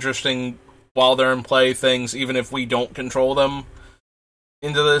or interesting, while they're in play, things, even if we don't control them,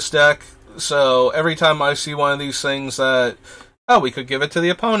 into this deck. So every time I see one of these things that, oh, we could give it to the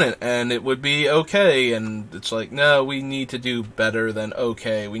opponent and it would be okay, and it's like, no, we need to do better than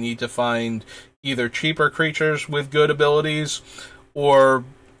okay. We need to find either cheaper creatures with good abilities, or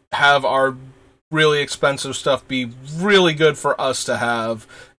have our really expensive stuff be really good for us to have,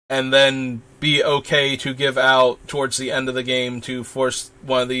 and then be okay to give out towards the end of the game to force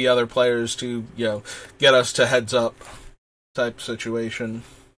one of the other players to, you know, get us to heads up type situation.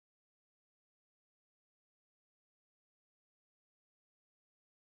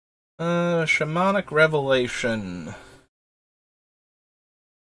 Shamanic Revelation.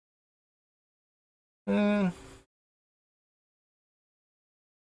 I'm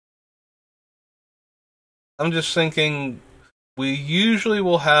just thinking, we usually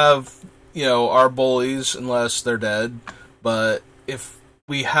will have, you know, our bullies, unless they're dead, but if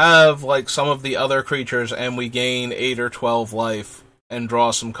we have, like, some of the other creatures and we gain 8 or 12 life and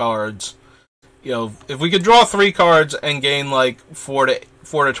draw some cards, you know, if we could draw 3 cards and gain, like, 4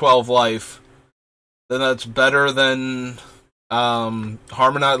 to 12 life, then that's better than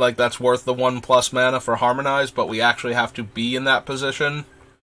Harmonize. Like, that's worth the 1+ mana for Harmonize, but we actually have to be in that position.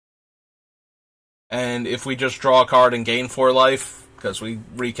 And if we just draw a card and gain 4 life, because we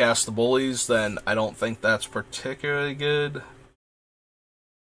recast the Bullies, then I don't think that's particularly good.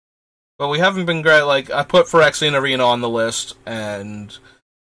 But we haven't been great. Like, I put Phyrexian Arena on the list, and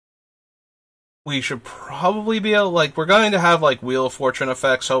we should probably be able, like, we're going to have, like, Wheel of Fortune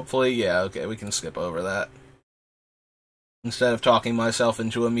effects, hopefully. Yeah, okay, we can skip over that. Instead of talking myself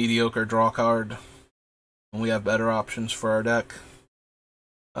into a mediocre draw card. And we have better options for our deck.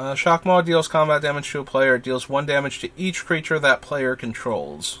 Shock Maw deals combat damage to a player. It deals 1 damage to each creature that player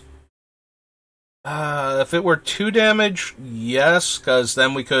controls. If it were 2 damage, yes, because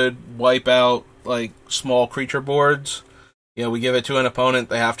then we could wipe out, like, small creature boards. You know, we give it to an opponent,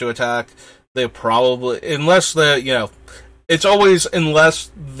 they have to attack. They probably, unless it's always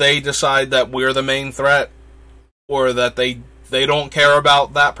unless they decide that we're the main threat, or that they don't care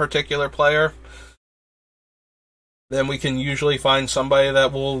about that particular player, then we can usually find somebody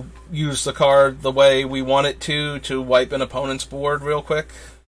that will use the card the way we want it to wipe an opponent's board real quick.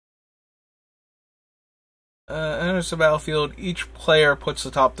 Enters the battlefield, each player puts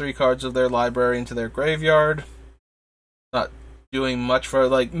the top 3 cards of their library into their graveyard. Not doing much for,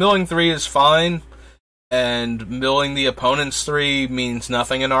 like, milling 3 is fine, and milling the opponent's 3 means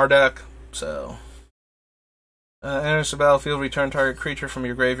nothing in our deck, so. Enters the battlefield, return target creature from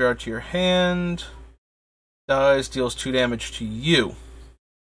your graveyard to your hand. Dies, deals 2 damage to you.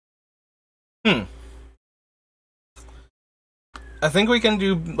 I think we can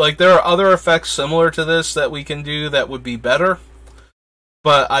do, like, there are other effects similar to this that we can do that would be better.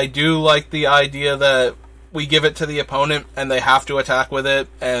 But I do like the idea that we give it to the opponent and they have to attack with it,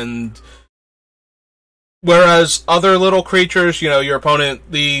 and whereas other little creatures, you know, your opponent,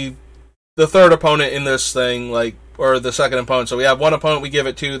 the third opponent in this thing, like, or the second opponent, so we have one opponent we give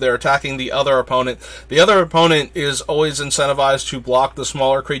it to, they're attacking the other opponent. The other opponent is always incentivized to block the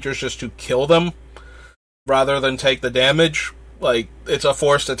smaller creatures just to kill them, rather than take the damage. Like, it's a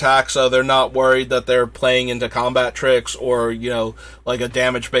forced attack, so they're not worried that they're playing into combat tricks or, you know, like a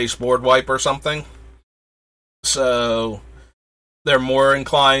damage-based board wipe or something. So they're more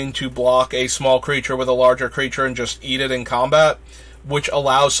inclined to block a small creature with a larger creature and just eat it in combat, which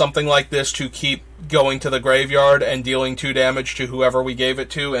allows something like this to keep going to the graveyard and dealing 2 damage to whoever we gave it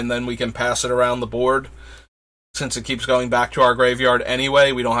to, and then we can pass it around the board. Since it keeps going back to our graveyard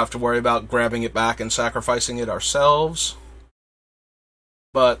anyway, we don't have to worry about grabbing it back and sacrificing it ourselves.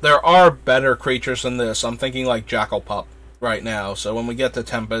 But there are better creatures than this. I'm thinking like Jackal Pup right now. So when we get to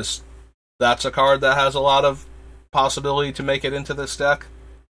Tempest, that's a card that has a lot of possibility to make it into this deck.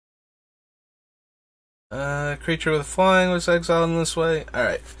 Creature with flying was exiled in this way.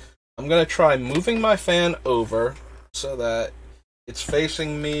 Alright. I'm going to try moving my fan over so that it's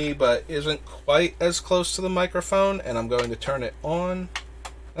facing me but isn't quite as close to the microphone. And I'm going to turn it on.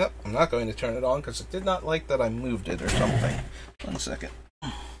 Oh, I'm not going to turn it on because it did not like that I moved it or something. 1 second.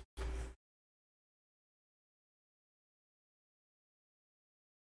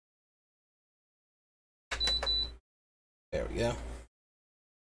 There we go.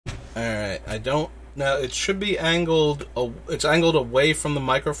 Alright, I don't know. It should be angled. It's angled away from the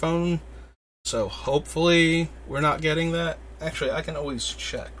microphone. So hopefully we're not getting that. Actually, I can always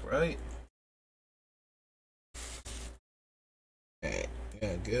check, right? Okay,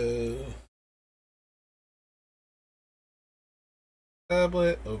 gonna go.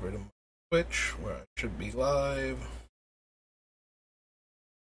 Tablet over to my Twitch where I should be live.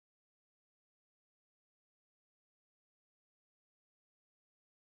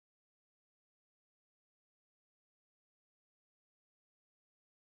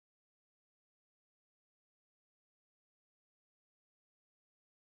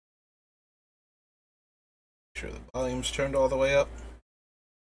 Make sure the volume's turned all the way up.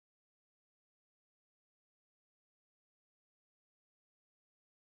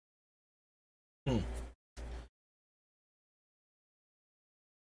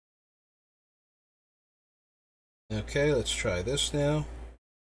 Okay, let's try this now.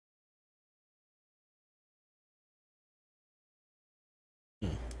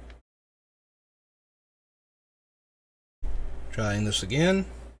 Trying this again.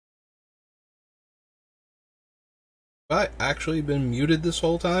 Have I actually been muted this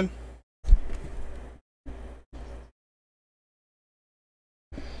whole time?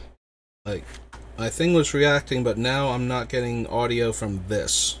 Like, my thing was reacting, but now I'm not getting audio from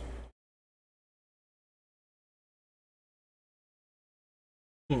this.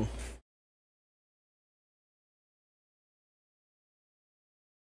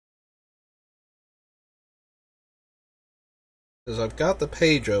 Because I've got the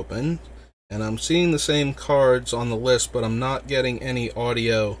page open, and I'm seeing the same cards on the list, but I'm not getting any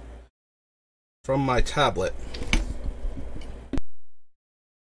audio from my tablet.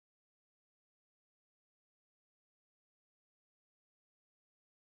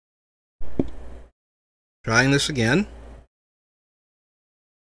 Trying this again.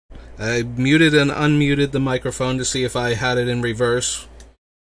 I muted and unmuted the microphone to see if I had it in reverse.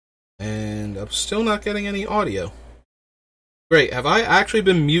 And I'm still not getting any audio. Great, have I actually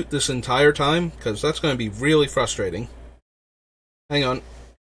been mute this entire time? Because that's going to be really frustrating. Hang on.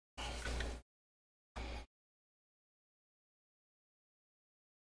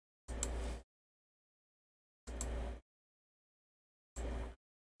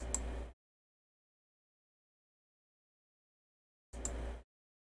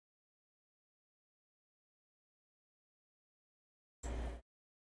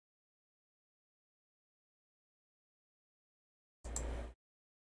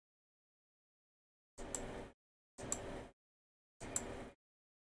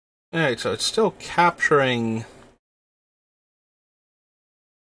 Alright, so it's still capturing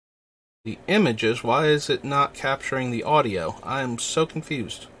the images. Why is it not capturing the audio? I am so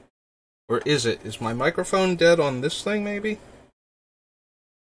confused. Or is it? Is my microphone dead on this thing, maybe?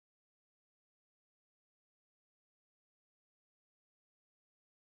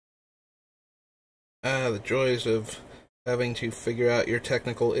 The joys of having to figure out your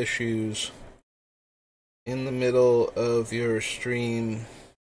technical issues in the middle of your stream.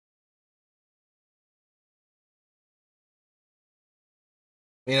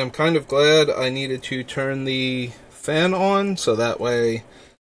 I mean, I'm kind of glad I needed to turn the fan on, so that way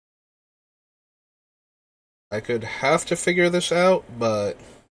I could have to figure this out, but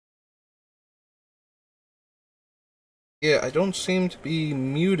yeah, I don't seem to be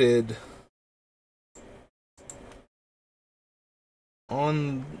muted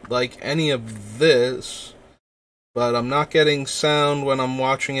on, like, any of this, but I'm not getting sound when I'm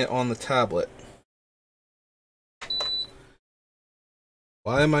watching it on the tablet.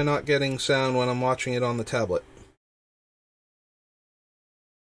 Why am I not getting sound when I'm watching it on the tablet?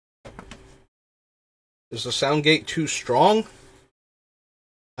 Is the sound gate too strong?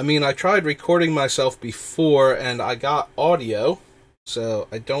 I mean, I tried recording myself before and I got audio, so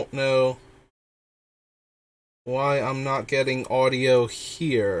I don't know why I'm not getting audio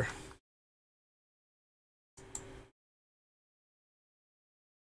here.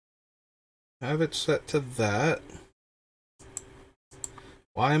 Have it set to that.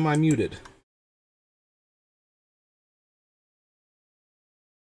 Why am I muted?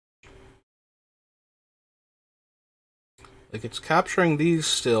 Like, it's capturing these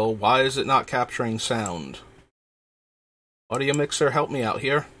still. Why is it not capturing sound? Audio mixer, help me out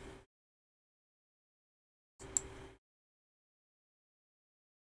here.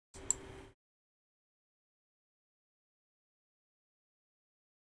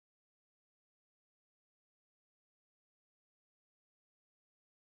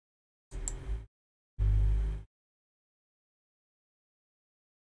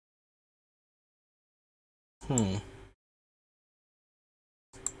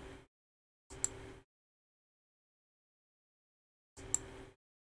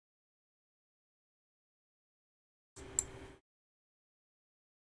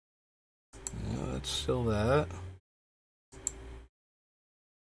 It's still that.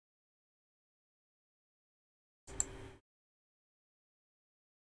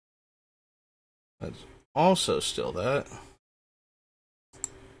 That's also still that.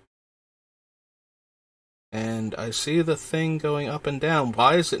 And I see the thing going up and down.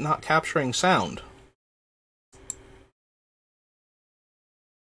 Why is it not capturing sound?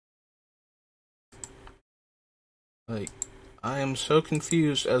 Like, I am so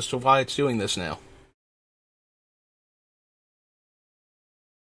confused as to why it's doing this now.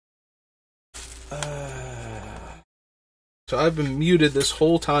 So I've been muted this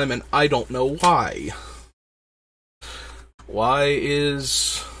whole time and I don't know why. Why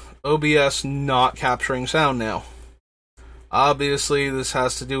is OBS not capturing sound now? Obviously, this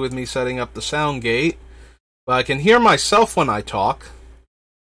has to do with me setting up the sound gate, but I can hear myself when I talk.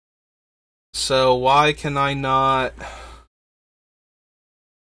 So why can I not?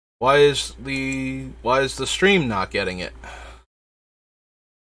 Why is the stream not getting it?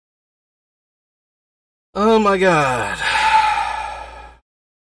 Oh my god.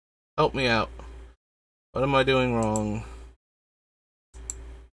 Help me out. What am I doing wrong?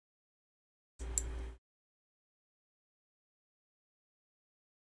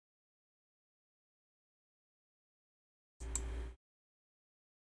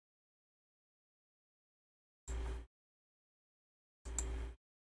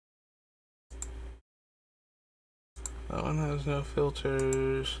 That one has no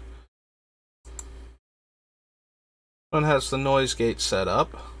filters. One has the noise gate set up.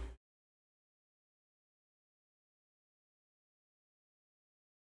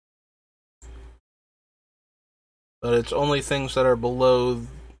 But it's only things that are below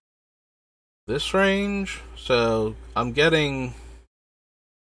this range, so I'm getting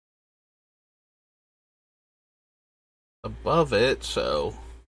above it, so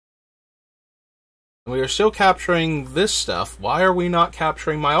we are still capturing this stuff. Why are we not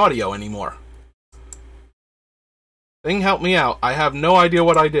capturing my audio anymore? Thing, help me out. I have no idea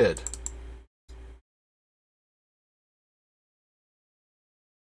what I did.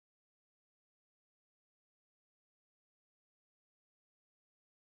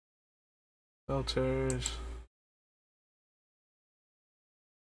 Filters.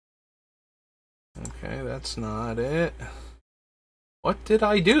 Okay, that's not it. What did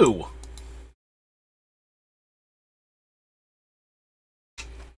I do?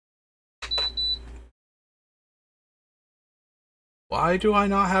 Why do I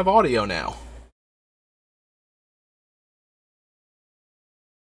not have audio now?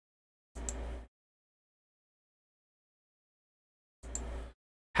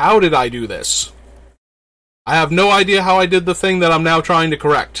 How did I do this? I have no idea how I did the thing that I'm now trying to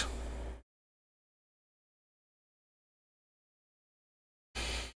correct.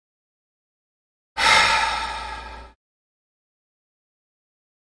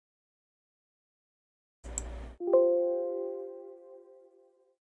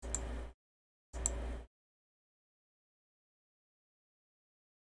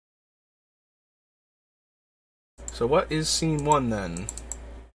 So what is scene 1 then?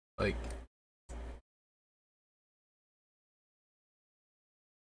 Like...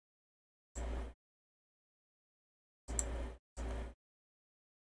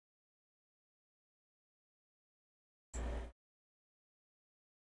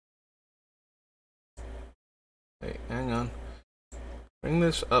 Wait, hang on. Bring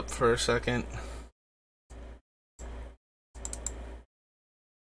this up for a second.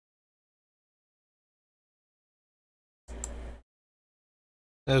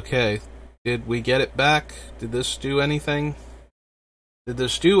 Okay, did we get it back? Did this do anything? Did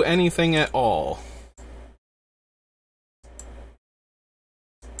this do anything at all?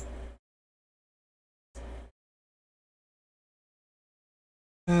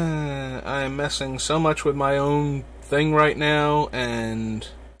 I am messing so much with my own thing right now, and...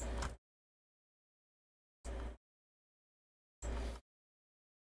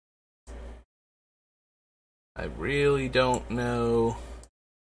 I really don't know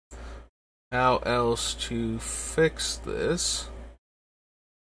how else to fix this.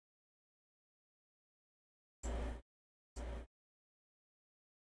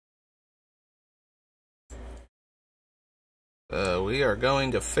 We are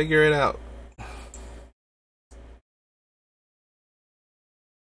going to figure it out.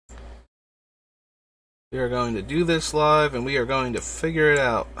 We are going to do this live, and we are going to figure it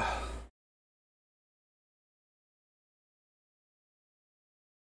out.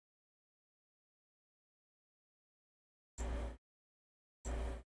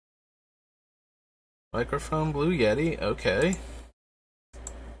 Microphone, Blue Yeti, okay.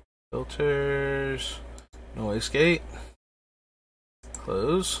 Filters, noise gate,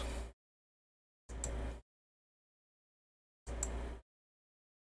 close.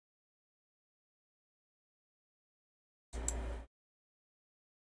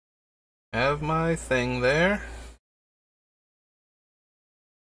 Have my thing there.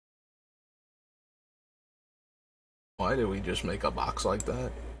 Why did we just make a box like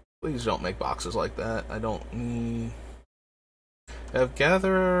that? Please don't make boxes like that. I don't need... Have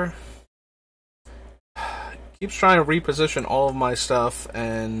gatherer... Keeps trying to reposition all of my stuff,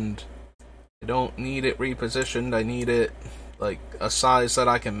 and I don't need it repositioned. I need it, like, a size that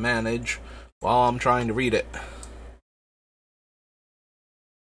I can manage while I'm trying to read it.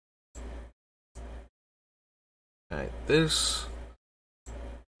 Alright, this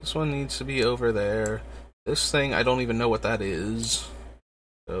one needs to be over there. This thing, I don't even know what that is.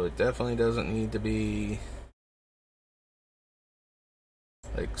 So it definitely doesn't need to be...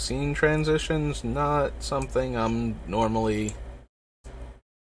 Like, scene transitions, not something I'm normally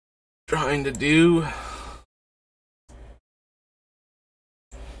trying to do.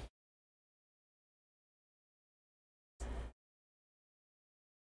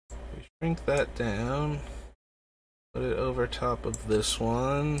 We shrink that down. Put it over top of this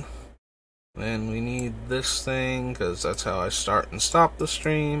one. Then we need this thing, because that's how I start and stop the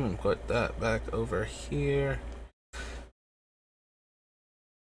stream, and put that back over here.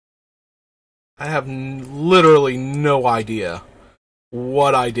 I have literally no idea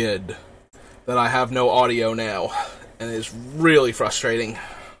what I did that I have no audio now. and it's really frustrating.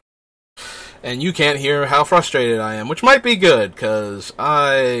 And you can't hear how frustrated I am, which might be good, because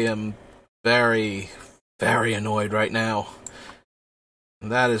I am very, very annoyed right now.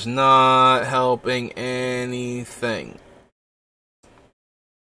 That is not helping anything.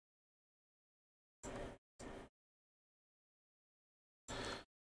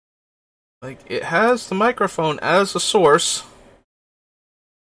 Like, it has the microphone as a source.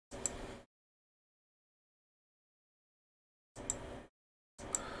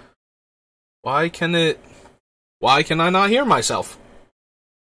 Why can I not hear myself?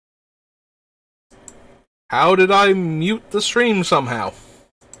 How did I mute the stream somehow?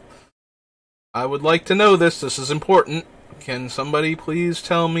 I would like to know this. This is important. Can somebody please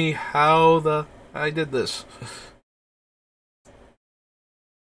tell me how I did this?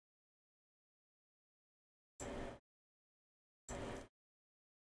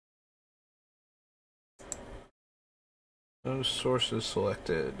 No sources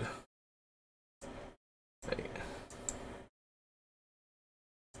selected. Wait.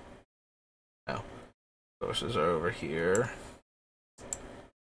 No. Sources are over here.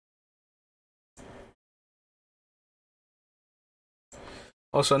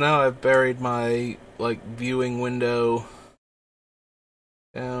 Also, now I've buried my, viewing window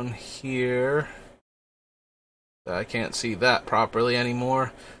down here. I can't see that properly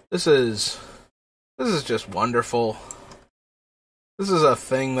anymore. This is just wonderful. This is a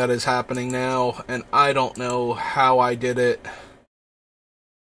thing that is happening now, and I don't know how I did it.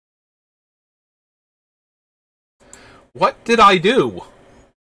 What did I do?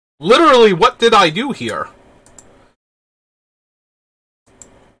 Literally, what did I do here?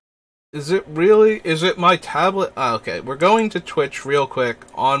 Is it my tablet? Oh, okay, we're going to Twitch real quick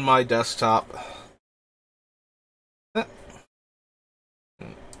on my desktop.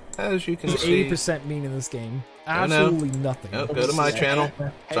 As you can see, 80% mean in this game. Absolutely nothing. Oh, go to my channel.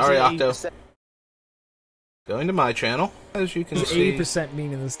 Sorry, Octo. Going to my channel. As you can see, 80%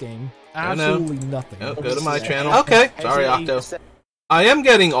 mean in this game. Absolutely nothing. Oh, go to my channel. Okay. Sorry, Octo. I am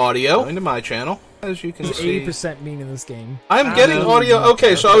getting audio. Going to my channel. As you can see, 80% mean in this game. I'm getting audio.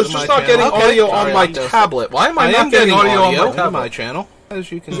 Okay, so I was just not getting audio on my tablet. Why am I not getting audio on my channel? As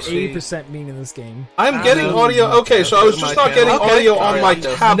you can see, 80% mean in this game. I'm getting audio. Okay, so I was just not getting audio on my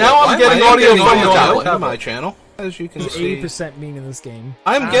tablet. Now I'm getting audio from the tablet. On my channel. As you can see, 80% mean in this game.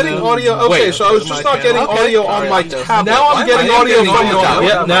 I'm getting audio. Okay, so I was just not getting audio on my tablet. Now I'm getting audio from the tablet.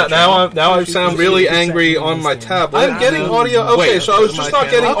 Yeah, now I sound really angry on my tablet. I'm getting audio. Okay, so I was just not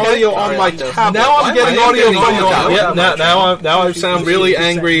getting audio on my tablet. Now I'm getting audio from the tablet. Yeah, now I sound really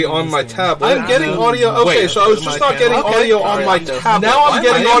angry on my tablet. I'm getting audio. Okay, so I was just not getting audio on my tablet. Now I'm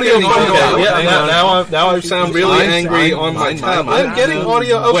getting audio from the tablet. Yeah, now I sound really angry on my tablet. I'm getting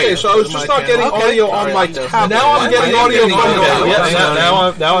audio. Okay, so I was just not getting audio on my tablet. Now I'm getting audio from the tablet.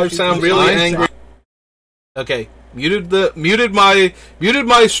 Yeah, now I sound really angry. Okay, muted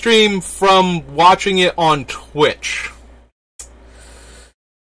my stream from watching it on Twitch.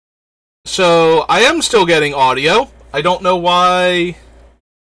 So I am still getting audio. I don't know why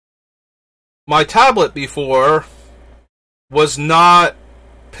my tablet before was not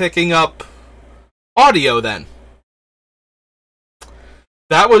picking up audio then.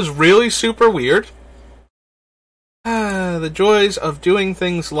 That was really super weird. The joys of doing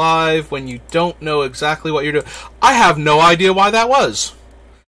things live when you don't know exactly what you're doing. I have no idea why that was.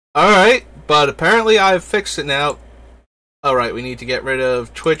 Alright, but apparently I've fixed it now. Alright, we need to get rid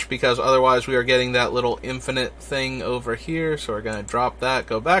of Twitch because otherwise we are getting that little infinite thing over here. So we're going to drop that,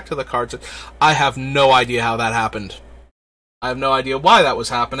 go back to the cards. I have no idea how that happened. I have no idea why that was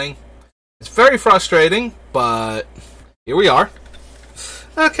happening. It's very frustrating, but here we are.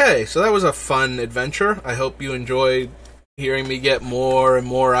 Okay, so that was a fun adventure. I hope you enjoyed hearing me get more and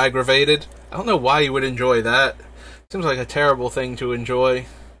more aggravated. I don't know why you would enjoy that. Seems like a terrible thing to enjoy.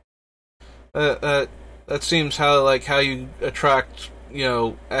 That seems how you attract,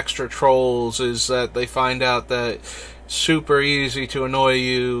 extra trolls, is that they find out that it's super easy to annoy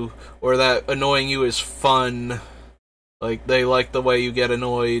you, or that annoying you is fun. Like, they like the way you get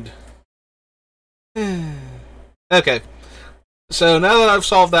annoyed. Okay. So now that I've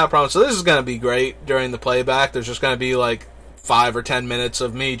solved that problem, so this is going to be great during the playback. There's just going to be 5 or 10 minutes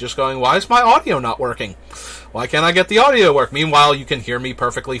of me just going, why is my audio not working? Why can't I get the audio to work? Meanwhile, you can hear me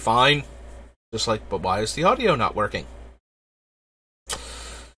perfectly fine. Just but why is the audio not working?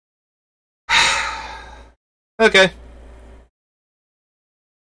 Okay.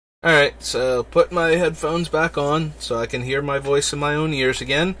 Alright, so put my headphones back on so I can hear my voice in my own ears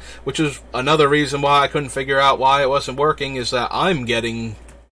again, which is another reason why I couldn't figure out why it wasn't working, is that I'm getting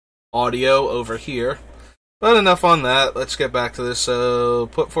audio over here. But enough on that. Let's get back to this. So,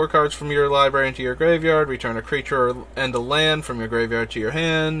 put 4 cards from your library into your graveyard. Return a creature and a land from your graveyard to your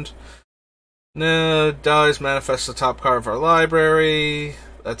hand. No, dies, manifests the top card of our library.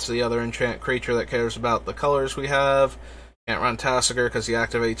 That's the other enchant creature that cares about the colors we have. Can't run Tassiger because he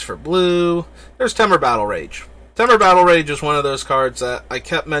activates for blue. There's Temur Battle Rage. Temur Battle Rage is one of those cards that I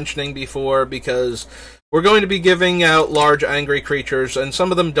kept mentioning before because we're going to be giving out large angry creatures, and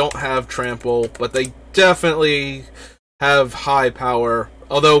some of them don't have trample, but they definitely have high power.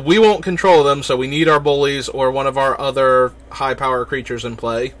 Although we won't control them, so we need our bullies or one of our other high power creatures in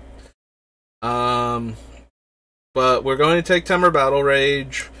play. But we're going to take Temur Battle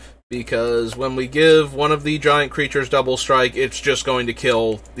Rage, because when we give one of the giant creatures double strike, it's just going to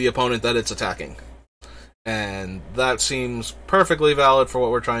kill the opponent that it's attacking. And that seems perfectly valid for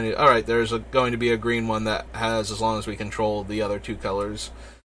what we're trying to... Alright, there's going to be a green one that has, as long as we control the other 2 colors.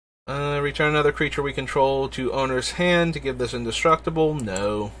 Return another creature we control to owner's hand to give this indestructible.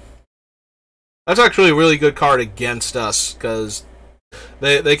 No. That's actually a really good card against us, because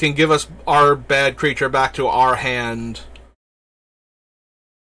they can give us our bad creature back to our hand.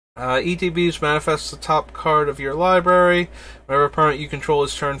 ETBs manifests the top card of your library. Whenever permanent you control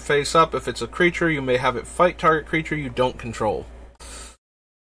is turned face up, if it's a creature, you may have it fight target creature you don't control.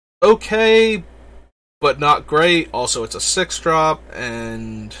 Okay, but not great. Also, it's a 6-drop,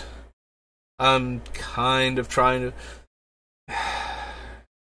 and I'm kind of trying to...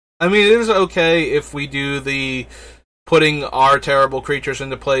 I mean, it is okay if we do the putting our terrible creatures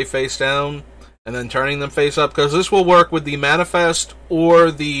into play face down and then turning them face up, because this will work with the manifest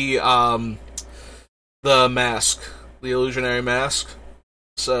or the mask, the illusionary mask.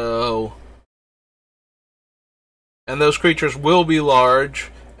 So, and those creatures will be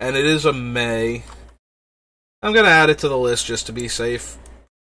large, and it is a May. I'm gonna add it to the list just to be safe.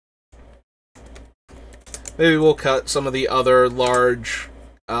 Maybe we'll cut some of the other large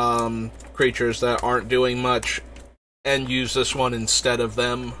creatures that aren't doing much and use this one instead of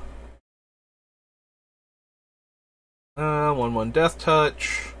them. 1/1 Death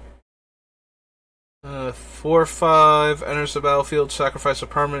Touch. 4/5 enters the battlefield, sacrifice a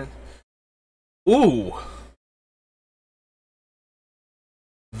permanent. Ooh!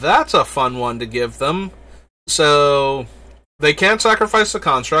 That's a fun one to give them. So, they can't sacrifice the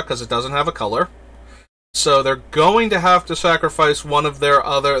construct because it doesn't have a color. So they're going to have to sacrifice one of their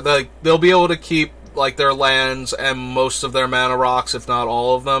other... They'll be able to keep like their lands and most of their mana rocks, if not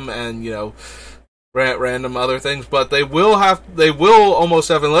all of them, and, you know, random other things, but they will almost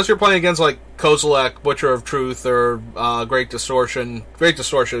have, unless you're playing against like Kozilek, Butcher of Truth, or Great Distortion. Great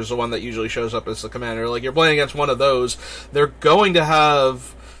Distortion is the one that usually shows up as the commander. Like, you're playing against one of those, they're going to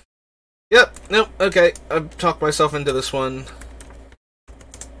have... Yep, nope, okay, I've talked myself into this one.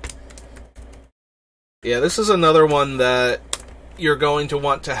 Yeah, this is another one that you're going to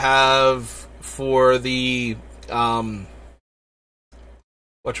want to have for the,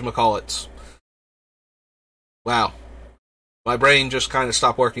 whatchamacallits. Wow. My brain just kind of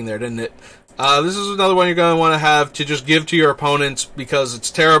stopped working there, didn't it? This is another one you're going to want to have to just give to your opponents because it's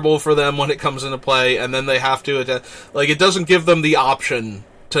terrible for them when it comes into play, and then they have to... Like, it doesn't give them the option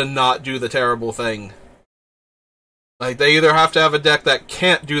to not do the terrible thing. Like, they either have to have a deck that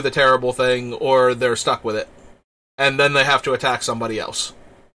can't do the terrible thing, or they're stuck with it. And then they have to attack somebody else.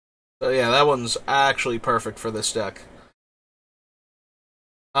 So yeah, that one's actually perfect for this deck.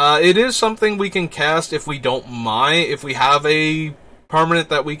 It is something we can cast if we don't mind, if we have a permanent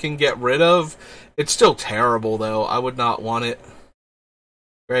that we can get rid of. It's still terrible, though. I would not want it.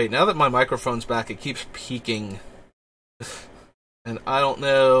 Great, now that my microphone's back, it keeps peaking. And I don't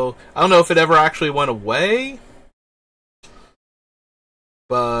know if it ever actually went away.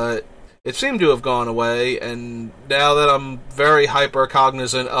 But it seemed to have gone away, and now that I'm very hyper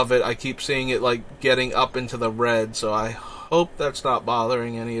cognizant of it, I keep seeing it like getting up into the red, so I hope that's not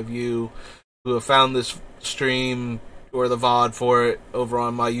bothering any of you who have found this stream or the VOD for it over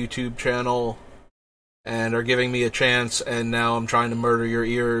on my YouTube channel and are giving me a chance, and now I'm trying to murder your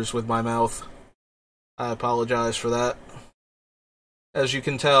ears with my mouth. I apologize for that. As you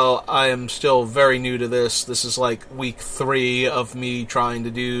can tell, I am still very new to this. This is like week 3 of me trying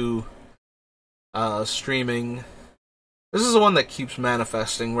to do streaming. This is the one that keeps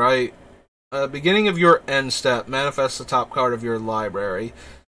manifesting, right? Beginning of your end step, manifest the top card of your library.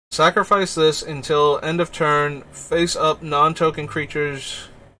 Sacrifice this until end of turn. Face up non-token creatures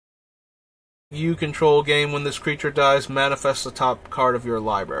you control game. When this creature dies, manifest the top card of your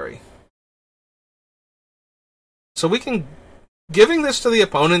library. So we can... Giving this to the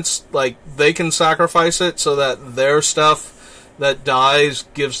opponents, like, they can sacrifice it so that their stuff that dies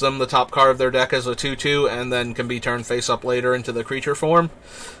gives them the top card of their deck as a 2/2, and then can be turned face up later into the creature form.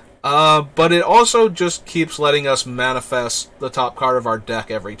 But it also just keeps letting us manifest the top card of our deck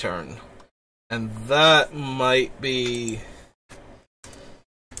every turn. And that might be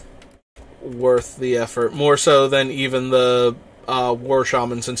worth the effort, more so than even the War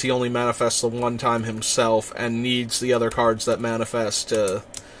Shaman, since he only manifests the one time himself and needs the other cards that manifest to...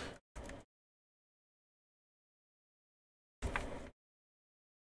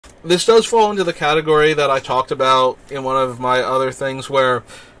 This does fall into the category that I talked about in one of my other things, where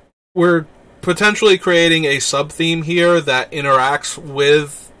we're potentially creating a sub-theme here that interacts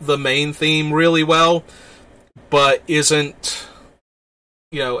with the main theme really well, but isn't,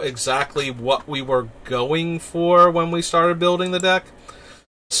 you know, exactly what we were going for when we started building the deck.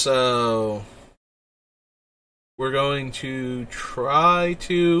 So we're going to try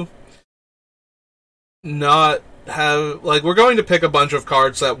to not have, like, we're going to pick a bunch of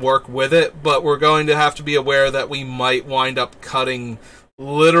cards that work with it, but we're going to have to be aware that we might wind up cutting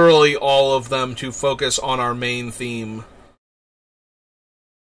literally all of them to focus on our main theme.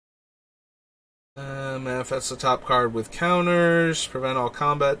 Manifest the top card with counters, prevent all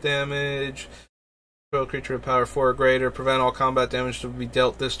combat damage, control creature with power 4 or greater, prevent all combat damage to be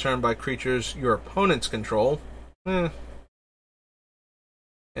dealt this turn by creatures your opponents control. And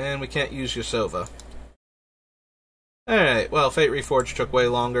we can't use Yasova. Alright, well, Fate Reforged took way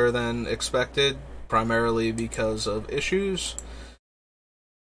longer than expected, primarily because of issues.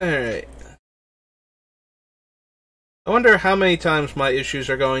 Alright. I wonder how many times my issues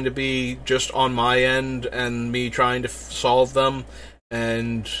are going to be just on my end and me trying to solve them,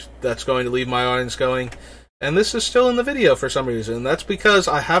 and that's going to leave my audience going, and this is still in the video for some reason. That's because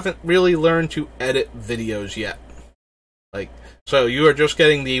I haven't really learned to edit videos yet. Like, so you are just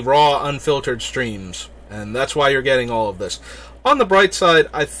getting the raw, unfiltered streams, and that's why you're getting all of this. On the bright side,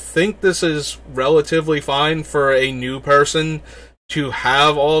 I think this is relatively fine for a new person to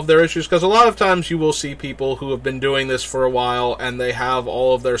have all of their issues, because a lot of times you will see people who have been doing this for a while and they have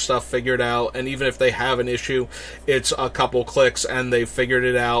all of their stuff figured out, and even if they have an issue, it's a couple clicks and they've figured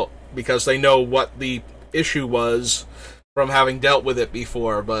it out because they know what the issue was from having dealt with it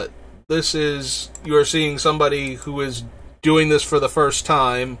before. But this is, you're seeing somebody who is doing this for the first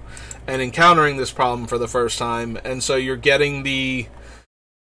time and encountering this problem for the first time, and so you're getting to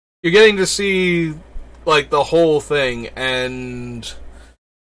see, like, the whole thing, and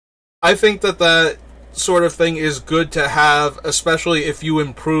I think that that sort of thing is good to have, especially if you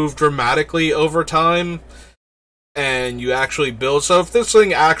improve dramatically over time and you actually build. So if this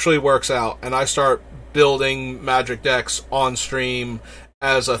thing actually works out and I start building Magic decks on stream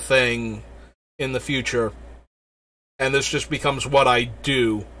as a thing in the future, and this just becomes what I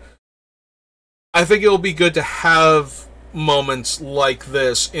do, I think it'll be good to have moments like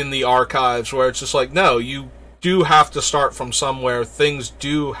this in the archives where it's just like, no, you do have to start from somewhere. Things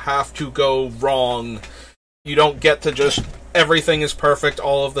do have to go wrong. You don't get to just, everything is perfect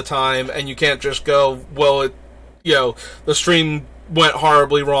all of the time, and you can't just go, well, the stream went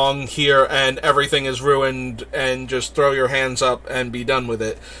horribly wrong here and everything is ruined, and just throw your hands up and be done with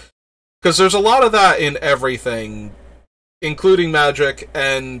it. Because there's a lot of that in everything, including Magic,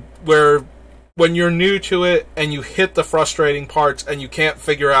 and when you're new to it and you hit the frustrating parts and you can't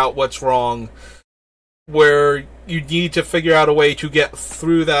figure out what's wrong, where you need to figure out a way to get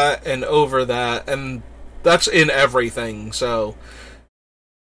through that and over that, and that's in everything. So,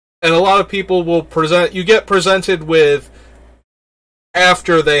 and a lot of people will you get presented with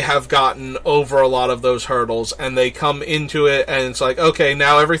after they have gotten over a lot of those hurdles, and they come into it and it's like, okay,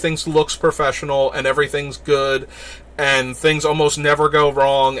 now everything looks professional and everything's good, and things almost never go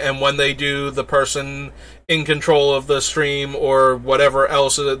wrong, and when they do, the person in control of the stream or whatever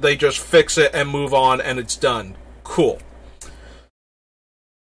else, they just fix it and move on, and it's done. Cool.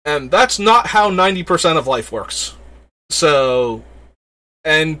 And that's not how 90% of life works. So,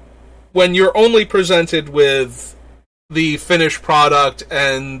 and when you're only presented with the finished product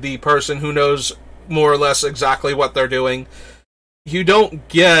and the person who knows more or less exactly what they're doing, you don't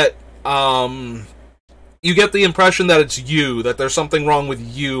get, you get the impression that it's you, that there's something wrong with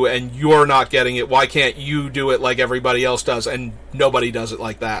you and you're not getting it. Why can't you do it like everybody else does? And nobody does it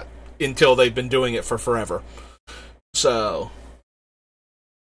like that until they've been doing it for forever. So,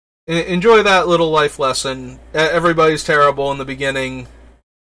 enjoy that little life lesson. Everybody's terrible in the beginning,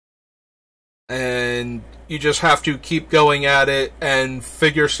 and you just have to keep going at it and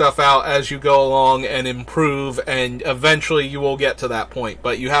figure stuff out as you go along and improve, and eventually you will get to that point.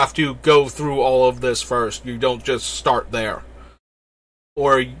 But you have to go through all of this first. You don't just start there.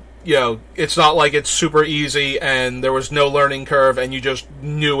 Or you know, it's not like it's super easy and there was no learning curve and you just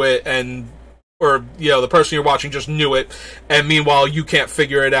knew it, and or, you know, the person you're watching just knew it, and meanwhile you can't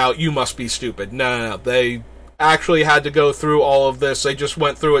figure it out, you must be stupid. No. They actually had to go through all of this. They just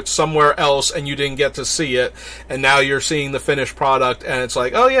went through it somewhere else and you didn't get to see it, and now you're seeing the finished product and it's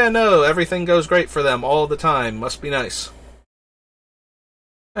like, oh yeah, no, everything goes great for them all the time. Must be nice.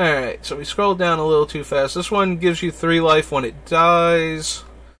 Alright, so we scrolled down a little too fast. This one gives you 3 life when it dies.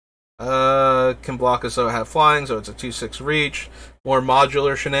 Can block as though it had flying, so it's a 2/6 reach. More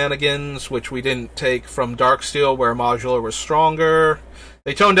modular shenanigans, which we didn't take from Darksteel, where modular was stronger.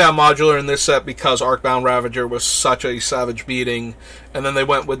 They toned down modular in this set because Arcbound Ravager was such a savage beating, and then they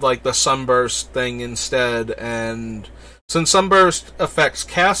went with like the Sunburst thing instead, and since Sunburst affects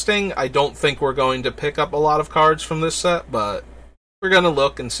casting, I don't think we're going to pick up a lot of cards from this set, but we're going to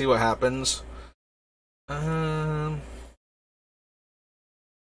look and see what happens.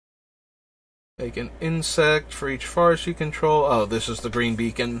 Make an insect for each forest you control. Oh, this is the green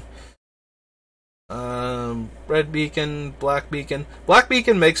beacon. Red beacon, black beacon. Black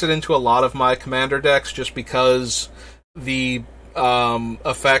beacon makes it into a lot of my commander decks just because the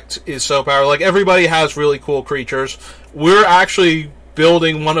effect is so powerful. Like, everybody has really cool creatures. We're actually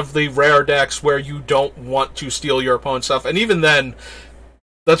building one of the rare decks where you don't want to steal your opponent's stuff, and even then,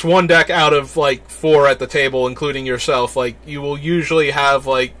 that's one deck out of like 4 at the table, including yourself. Like, you will usually have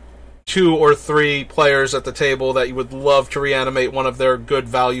like 2 or 3 players at the table that you would love to reanimate one of their good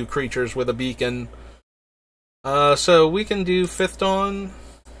value creatures with a beacon. So we can do 5th Dawn.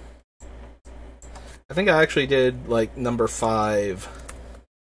 I think I actually did like number 5.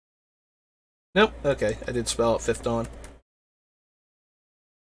 Nope, okay, I did spell it 5th Dawn.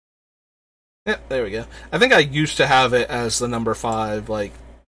 Yep, there we go. I think I used to have it as the number 5, like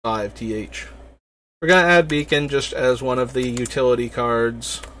 5th. We're gonna add beacon just as one of the utility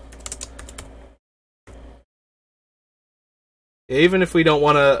cards. Even if we don't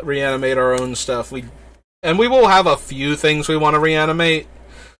want to reanimate our own stuff, we will have a few things we want to reanimate,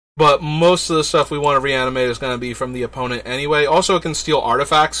 but most of the stuff we want to reanimate is going to be from the opponent anyway. Also, it can steal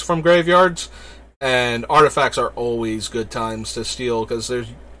artifacts from graveyards, and artifacts are always good times to steal, because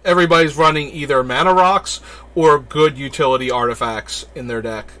everybody's running either mana rocks or good utility artifacts in their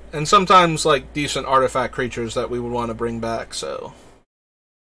deck, and sometimes like decent artifact creatures that we would want to bring back, so...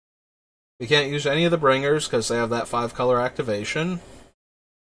 We can't use any of the bringers because they have that 5-color activation.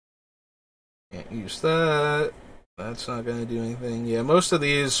 Can't use that. That's not going to do anything. Yeah, most of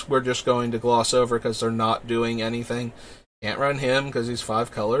these we're just going to gloss over because they're not doing anything. Can't run him because he's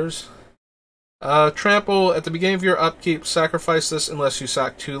 5 colors. Trample. At the beginning of your upkeep, sacrifice this unless you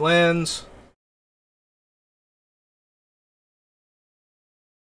sack 2 lands.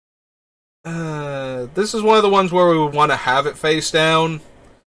 This is one of the ones where we would want to have it face down,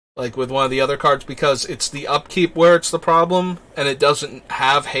 like with one of the other cards, because it's the upkeep where it's the problem, and it doesn't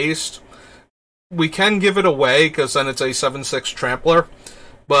have haste. We can give it away, because then it's a 7/6 Trampler,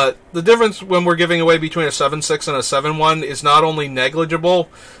 but the difference when we're giving away between a 7/6 and a 7/1 is not only negligible,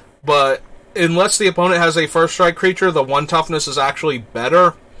 but unless the opponent has a first strike creature, the 1 toughness is actually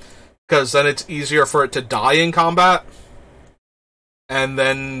better, because then it's easier for it to die in combat. And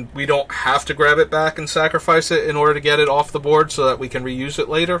then we don't have to grab it back and sacrifice it in order to get it off the board so that we can reuse it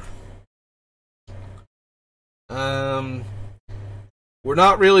later. We're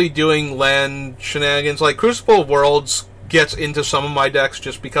not really doing land shenanigans. Like, Crucible of Worlds gets into some of my decks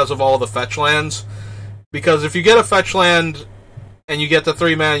just because of all the fetch lands. Because if you get a fetch land and you get the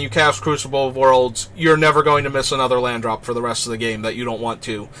 3 mana and you cast Crucible of Worlds, you're never going to miss another land drop for the rest of the game that you don't want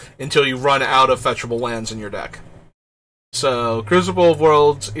to, until you run out of fetchable lands in your deck. So, Crucible of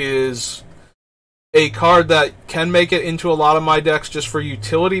Worlds is a card that can make it into a lot of my decks just for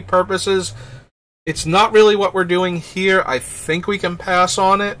utility purposes. It's not really what we're doing here. I think we can pass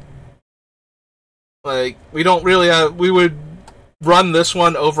on it. Like, we don't really have... We would run this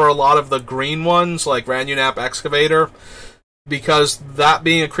one over a lot of the green ones, like Ranunap Excavator, because that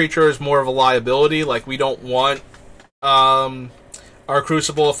being a creature is more of a liability. Like, we don't want our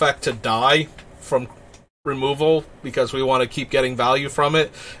Crucible effect to die from removal, because we want to keep getting value from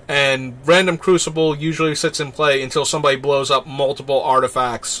it, and random Crucible usually sits in play until somebody blows up multiple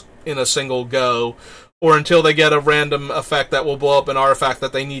artifacts in a single go, or until they get a random effect that will blow up an artifact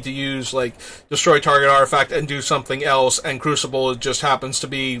that they need to use, like destroy target artifact and do something else, and Crucible just happens to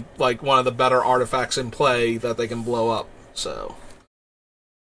be like one of the better artifacts in play that they can blow up. So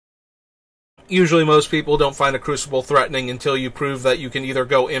usually most people don't find a Crucible threatening until you prove that you can either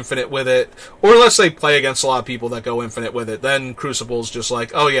go infinite with it, or unless they play against a lot of people that go infinite with it. Then Crucible's just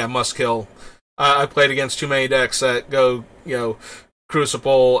like, oh yeah, must kill. I played against too many decks that go, you know,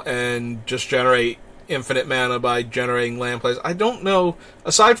 Crucible and just generate infinite mana by generating land plays. I don't know,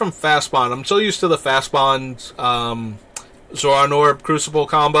 aside from fast bond, I'm so used to the fast bond Zoran Orb Crucible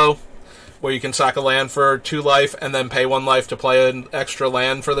combo, where you can sack a land for 2 life and then pay 1 life to play an extra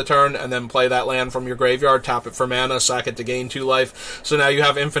land for the turn, and then play that land from your graveyard, tap it for mana, sack it to gain 2 life. So now you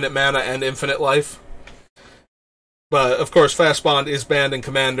have infinite mana and infinite life. But, of course, Fast Bond is banned in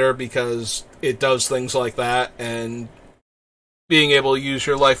Commander because it does things like that, and being able to use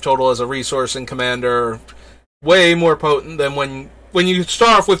your life total as a resource in Commander, way more potent than when you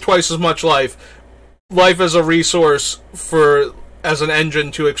start off with twice as much life. Life as a resource as an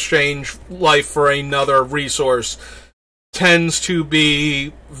engine to exchange life for another resource tends to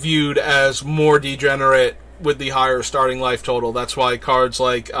be viewed as more degenerate with the higher starting life total. That's why cards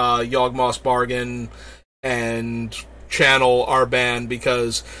like Yawgmoth's Bargain and Channel are banned,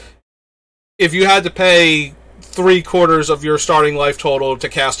 because if you had to pay 3/4 of your starting life total to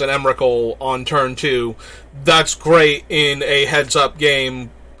cast an Emrakul on turn 2, that's great in a heads-up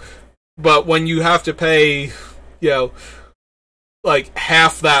game, but when you have to pay, like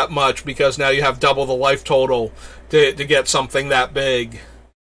half that much because now you have double the life total to get something that big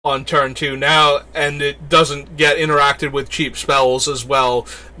on turn 2 now, and it doesn't get interacted with cheap spells as well,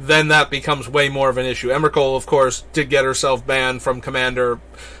 then that becomes way more of an issue. Emrakul, of course, did get herself banned from Commander,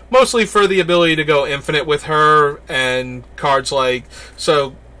 mostly for the ability to go infinite with her, and cards like...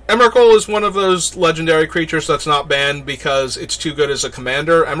 So, Emrakul is one of those legendary creatures that's not banned because it's too good as a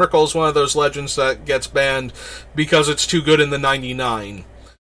commander. Emrakul is one of those legends that gets banned because it's too good in the 99.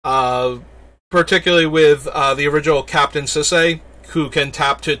 Particularly with the original Captain Sisay, who can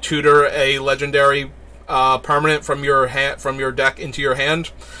tap to tutor a legendary permanent from your deck into your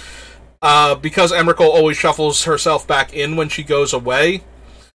hand. Because Emrakul always shuffles herself back in when she goes away,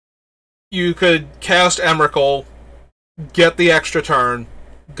 you could cast Emrakul, get the extra turn,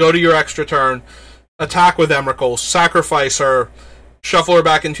 go to your extra turn, attack with Emrakul, sacrifice her, shuffle her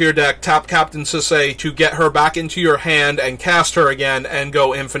back into your deck, tap Captain Sisay to get her back into your hand and cast her again and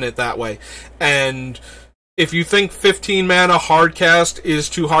go infinite that way. And if you think 15 mana hard cast is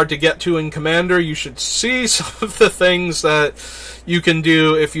too hard to get to in Commander, you should see some of the things that you can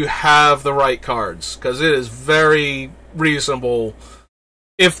do if you have the right cards, because it is very reasonable.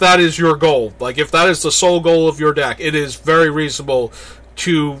 If that is your goal, like if that is the sole goal of your deck, it is very reasonable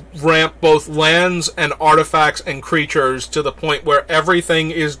to ramp both lands and artifacts and creatures to the point where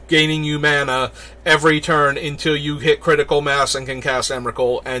everything is gaining you mana every turn until you hit critical mass and can cast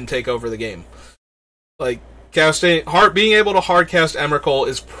Emrakul and take over the game. Like, being able to hard cast Emrakul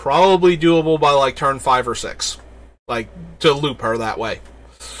is probably doable by like turn 5 or 6. Like, to loop her that way.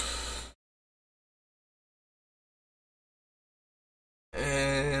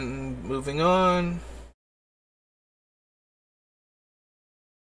 And moving on.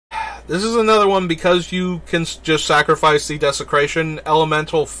 This is another one because you can just sacrifice the Desecration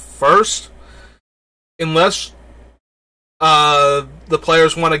Elemental first. Unless the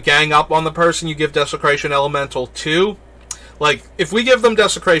players want to gang up on the person you give Desecration Elemental to. Like, if we give them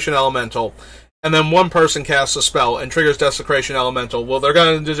Desecration Elemental, and then one person casts a spell and triggers Desecration Elemental, well, they're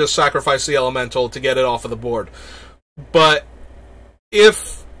going to just sacrifice the Elemental to get it off of the board. But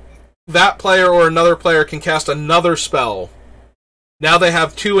if that player or another player can cast another spell, now they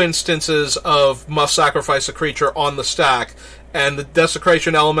have 2 instances of must sacrifice a creature on the stack, and the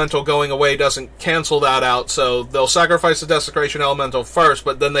Desecration Elemental going away doesn't cancel that out, so they'll sacrifice the Desecration Elemental first,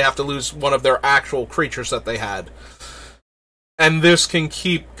 but then they have to lose one of their actual creatures that they had. And this can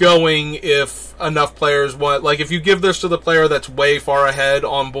keep going if enough players want... Like, if you give this to the player that's way far ahead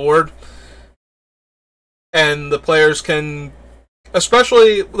on board, and the players can...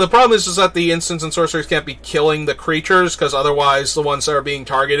 Especially, the problem is that the instants and sorceries can't be killing the creatures, because otherwise the ones that are being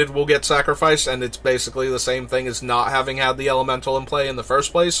targeted will get sacrificed, and it's basically the same thing as not having had the elemental in play in the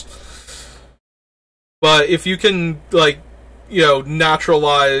first place. But if you can, like,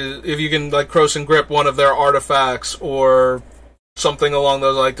 naturalize... If you can, like, Cross and Grip one of their artifacts, or something along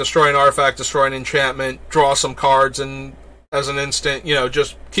those, like, destroy an artifact, destroy an enchantment, draw some cards, and as an instant,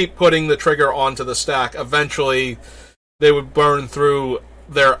 just keep putting the trigger onto the stack, eventually they would burn through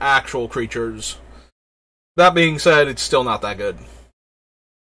their actual creatures. That being said, it's still not that good.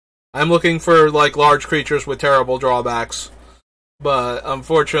 I'm looking for, like, large creatures with terrible drawbacks. But,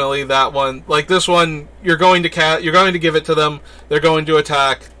 unfortunately, that one... Like, this one, you're going to give it to them, they're going to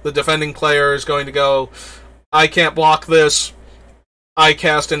attack, the defending player is going to go, I can't block this, I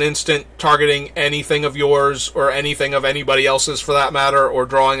cast an instant targeting anything of yours, or anything of anybody else's for that matter, or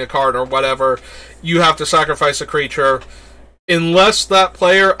drawing a card or whatever. You have to sacrifice a creature. Unless that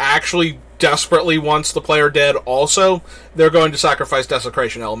player actually desperately wants the player dead also, they're going to sacrifice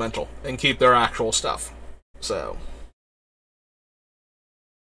Desecration Elemental and keep their actual stuff. So...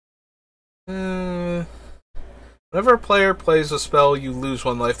 whenever a player plays a spell, you lose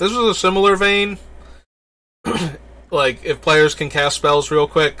 1 life. This is a similar vein. Like, if players can cast spells real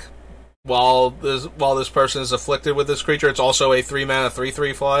quick while this person is afflicted with this creature, it's also a 3-mana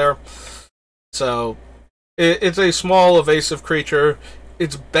 3/3 flyer. So, it's a small evasive creature.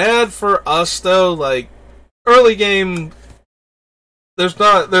 It's bad for us, though. Like, early game,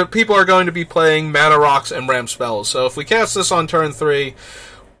 people are going to be playing mana rocks and ram spells. So if we cast this on turn 3,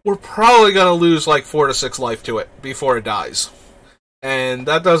 we're probably going to lose like 4 to 6 life to it before it dies. And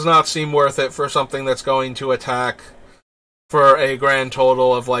that does not seem worth it for something that's going to attack for a grand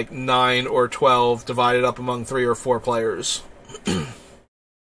total of like 9 or 12 divided up among 3 or 4 players.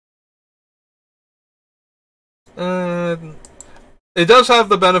 It does have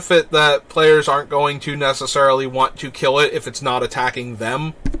the benefit that players aren't going to necessarily want to kill it if it's not attacking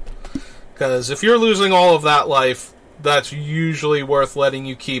them. Because if you're losing all of that life, that's usually worth letting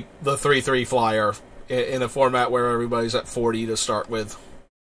you keep the 3/3 flyer in a format where everybody's at 40 to start with.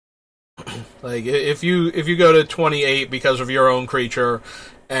 Like, if you go to 28 because of your own creature,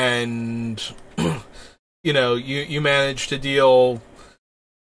 and you manage to deal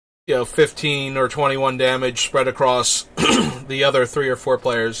 15 or 21 damage spread across the other 3 or 4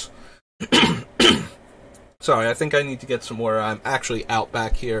 players. Sorry, I think I need to get some more. I'm actually out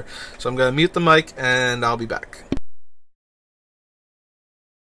back here, so I'm going to mute the mic and I'll be back.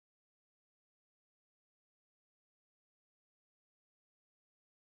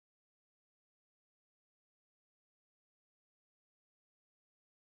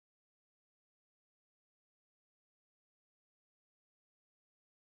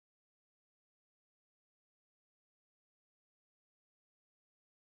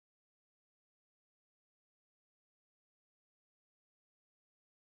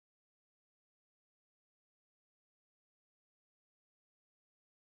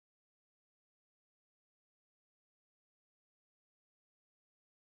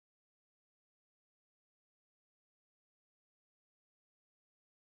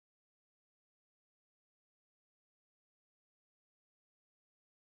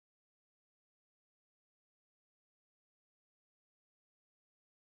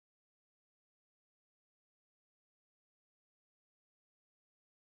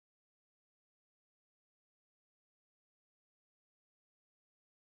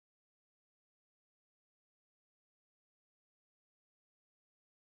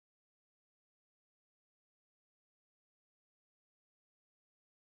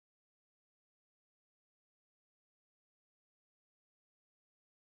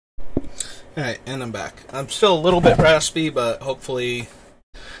 Alright, and I'm back. I'm still a little bit raspy, but hopefully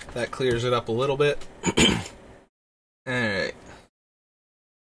that clears it up a little bit. Alright.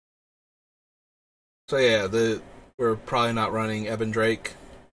 So yeah, we're probably not running Ebon Drake.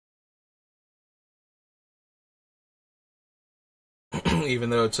 Even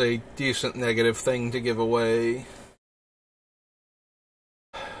though it's a decent negative thing to give away.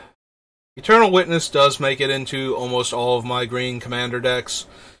 Eternal Witness does make it into almost all of my green commander decks.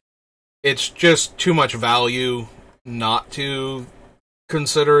 It's just too much value not to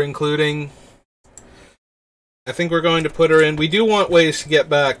consider including. I think we're going to put her in. We do want ways to get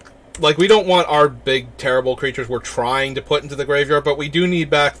back. Like, we don't want our big, terrible creatures we're trying to put into the graveyard, but we do need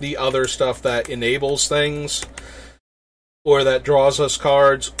back the other stuff that enables things, or that draws us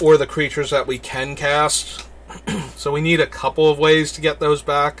cards, or the creatures that we can cast. So we need a couple of ways to get those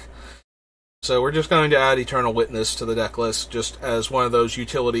back. So we're just going to add Eternal Witness to the deck list, just as one of those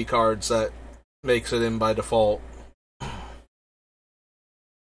utility cards that makes it in by default.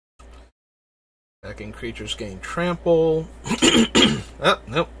 Attacking creatures gain trample. Oh,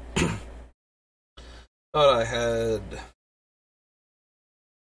 nope. Thought I had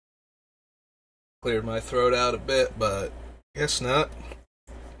cleared my throat out a bit, but guess not.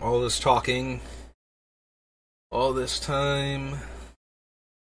 All this talking, all this time.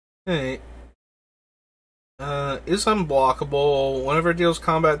 Hey. Is unblockable. Whenever it deals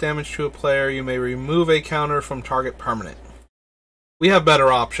combat damage to a player, you may remove a counter from target permanent. We have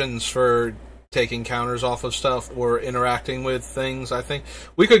better options for taking counters off of stuff or interacting with things, I think.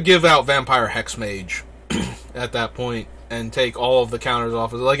 We could give out Vampire Hexmage at that point and take all of the counters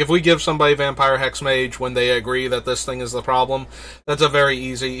off. Like, if we give somebody Vampire Hexmage when they agree that this thing is the problem, that's a very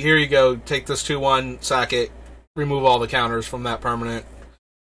easy, here you go, take this 2/1, sack it, remove all the counters from that permanent,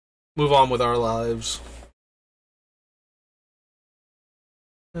 move on with our lives.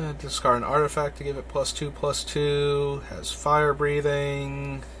 Discard an artifact to give it +2/+2. Has fire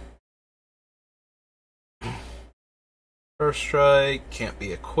breathing. First strike, can't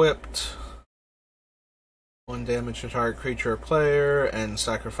be equipped. 1 damage to target creature or player, and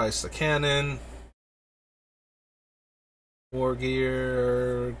sacrifice the cannon. War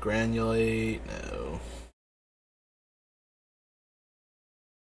gear, granulate, no.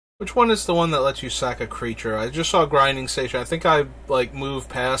 Which one is the one that lets you sack a creature? I just saw grinding station. I think I moved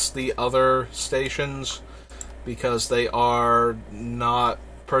past the other stations because they are not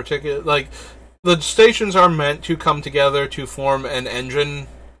particular. The stations are meant to come together to form an engine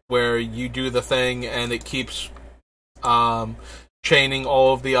where you do the thing and it keeps chaining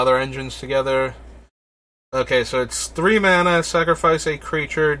all of the other engines together. Okay, so it's 3 mana, sacrifice a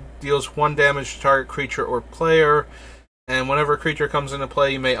creature, deals 1 damage to target creature or player, and whenever a creature comes into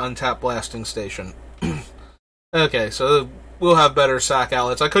play, you may untap Blasting Station. Okay, so we'll have better sack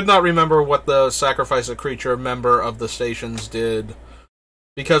outlets. I could not remember what the sacrifice a creature member of the stations did,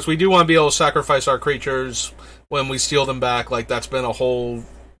 because we do want to be able to sacrifice our creatures when we steal them back. That's been a whole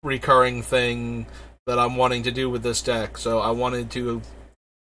recurring thing that I'm wanting to do with this deck, so I wanted to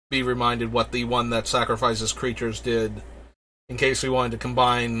be reminded what the one that sacrifices creatures did, in case we wanted to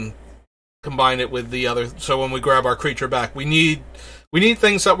combine it with the other. So when we grab our creature back, we need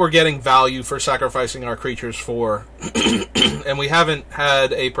things that we're getting value for sacrificing our creatures for, and we haven't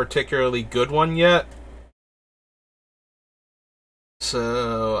had a particularly good one yet.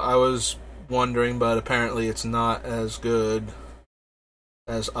 So I was wondering, but apparently it's not as good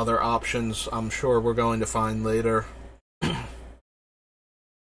as other options I'm sure we're going to find later.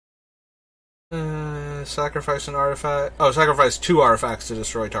 Sacrifice an artifact. Oh, sacrifice 2 artifacts to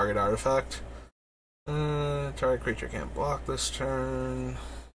destroy target artifact. Target creature can't block this turn.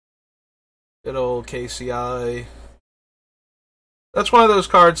 Good old KCI. That's one of those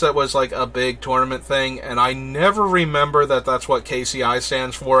cards that was a big tournament thing, and I never remember that that's what KCI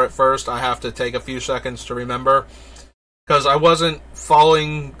stands for at first. I have to take a few seconds to remember, because I wasn't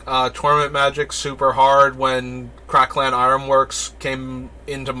following tournament Magic super hard when Crackland Ironworks came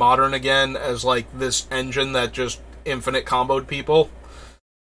into Modern again as this engine that just infinite comboed people,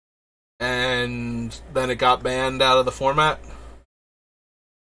 and then it got banned out of the format.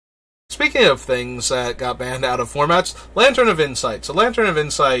 Speaking of things that got banned out of formats, Lantern of Insight. So Lantern of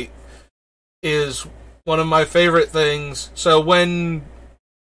Insight is one of my favorite things. So when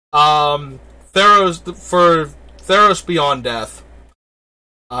Theros Beyond Death.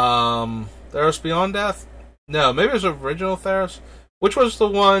 Theros Beyond Death? No, maybe it was original Theros. Which was the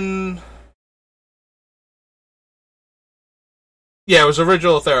one? Yeah, it was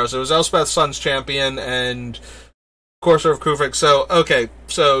original Theros. It was Elspeth Sun's Champion and Courser of Kufix.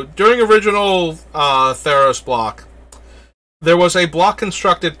 So during original Theros block, there was a block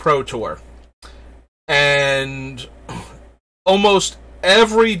constructed Pro Tour, and almost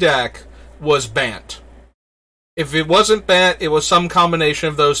every deck was Bant. If it wasn't Bant, it was some combination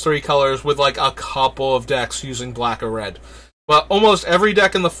of those 3 colors with a couple of decks using black or red. But almost every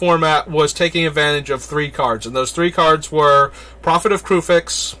deck in the format was taking advantage of 3 cards, and those 3 cards were Prophet of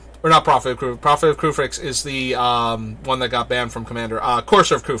Kufix. Or not Prophet of Kufix. Prophet of Kufix is the one that got banned from Commander.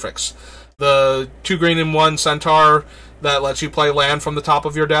 Courser of Kufix. The 2 green and 1 Centaur that lets you play land from the top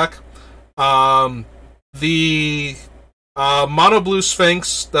of your deck. The Mono Blue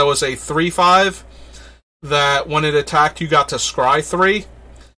Sphinx that was a 3/5 that when it attacked you got to scry 3.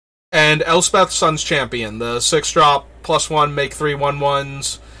 And Elspeth Sun's Champion, the 6-drop +1 make 3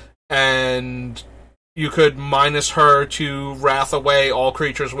 1/1s, and you could minus her to wrath away all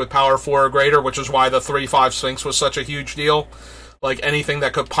creatures with power 4 or greater, which is why the 3/5 Sphinx was such a huge deal. Anything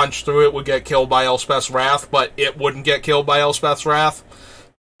that could punch through it would get killed by Elspeth's Wrath, but it wouldn't get killed by Elspeth's Wrath,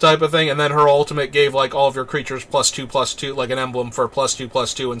 type of thing. And then her ultimate gave all of your creatures +2/+2, an emblem for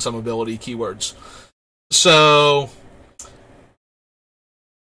 +2/+2 and some ability keywords. So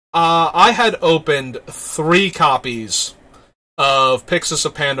I had opened 3 copies of Pixis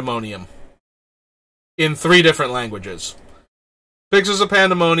of Pandemonium in 3 different languages. Pixis of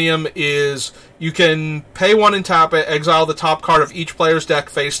Pandemonium is, you can pay 1 and tap it, exile the top card of each player's deck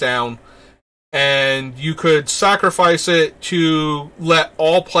face down, and you could sacrifice it to let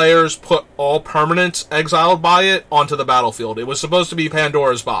all players put all permanents exiled by it onto the battlefield. It was supposed to be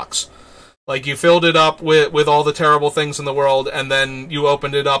Pandora's box. You filled it up with all the terrible things in the world, and then you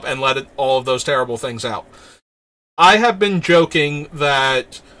opened it up and let all of those terrible things out. I have been joking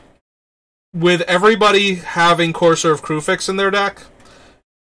that with everybody having Courser of Kufix in their deck,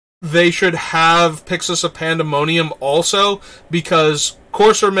 they should have Pixis of Pandemonium also, because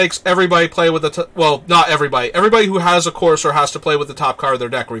Courser makes everybody play with the... well, not everybody. Everybody who has a Courser has to play with the top card of their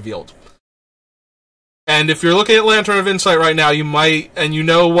deck revealed. And if you're looking at Lantern of Insight right now, you might, and you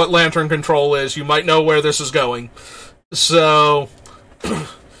know what Lantern Control is, you might know where this is going. So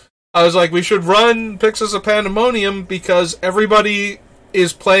I was like, we should run Pixis of Pandemonium because everybody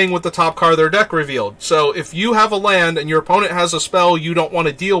is playing with the top card of their deck revealed. So if you have a land and your opponent has a spell you don't want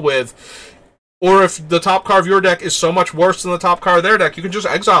to deal with, or if the top card of your deck is so much worse than the top card of their deck, you can just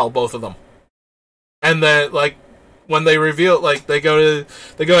exile both of them. And then, like, when they reveal, like, they go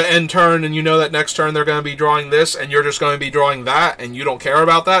to end turn, and you know that next turn they're going to be drawing this, and you're just going to be drawing that, and you don't care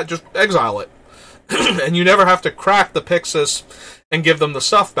about that, just exile it. And you never have to crack the Pixis and give them the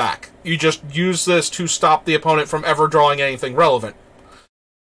stuff back. You just use this to stop the opponent from ever drawing anything relevant.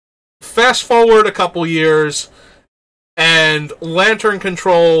 Fast forward a couple years, and Lantern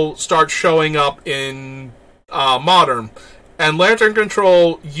Control starts showing up in Modern. And Lantern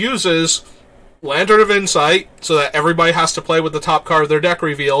Control uses Lantern of Insight, so that everybody has to play with the top card of their deck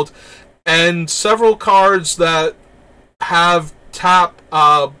revealed, and several cards that have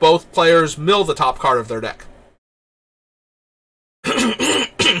both players mill the top card of their deck.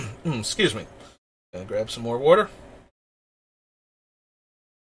 Excuse me. Gonna grab some more water.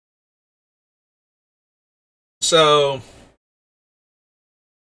 So,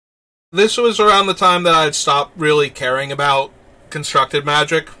 this was around the time that I'd stopped really caring about constructed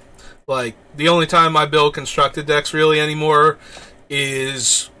Magic. Like, the only time I build constructed decks really anymore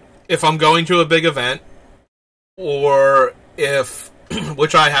is if I'm going to a big event, or if,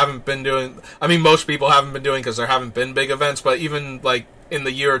 which I haven't been doing, I mean, most people haven't been doing because there haven't been big events, but even, like, in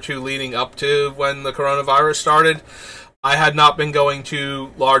the year or two leading up to when the coronavirus started, I had not been going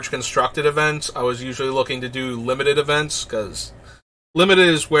to large constructed events. I was usually looking to do limited events, because limited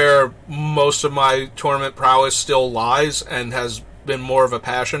is where most of my tournament prowess still lies, and has been more of a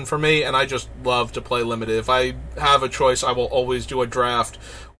passion for me, and I just love to play limited. If I have a choice, I will always do a draft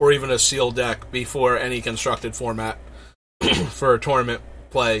or even a sealed deck before any constructed format for a tournament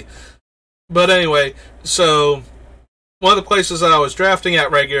play. But anyway, so one of the places that I was drafting at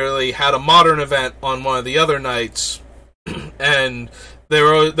regularly had a Modern event on one of the other nights, and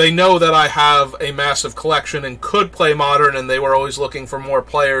they know that I have a massive collection and could play Modern, and they were always looking for more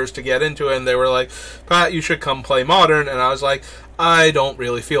players to get into it, and they were like, Pat, you should come play Modern, and I was like, I don't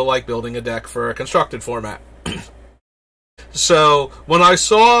really feel like building a deck for a constructed format. So, when I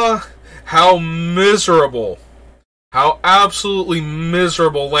saw how absolutely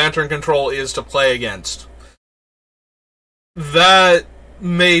miserable Lantern Control is to play against, that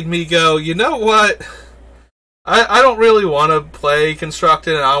made me go, you know what? I don't really want to play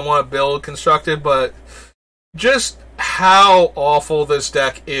constructed, and I don't want to build constructed, but just how awful this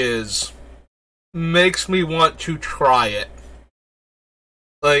deck is makes me want to try it.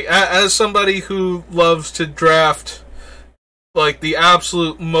 Like, as somebody who loves to draft, like, the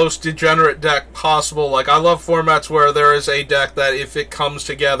absolute most degenerate deck possible, like, I love formats where there is a deck that, if it comes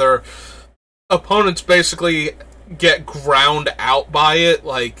together, opponents basically get ground out by it.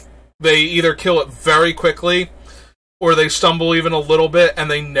 Like, they either kill it very quickly, or they stumble even a little bit,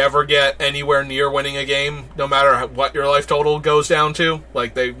 and they never get anywhere near winning a game, no matter what your life total goes down to.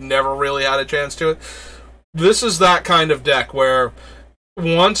 Like, they've never really had a chance to it. This is that kind of deck where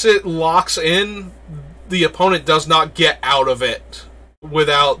once it locks in, the opponent does not get out of it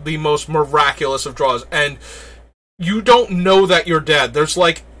without the most miraculous of draws. And you don't know that you're dead. There's,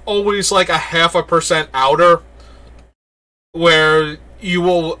 like, always, like, a 0.5% outer where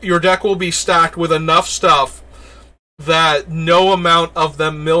your deck will be stacked with enough stuff that no amount of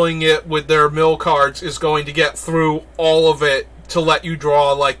them milling it with their mill cards is going to get through all of it to let you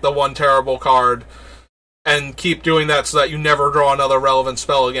draw, like, the one terrible card, and keep doing that so that you never draw another relevant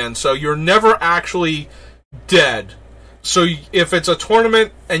spell again. So you're never actually dead. So if it's a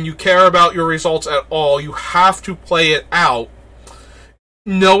tournament and you care about your results at all, you have to play it out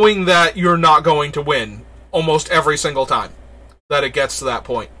knowing that you're not going to win almost every single time that it gets to that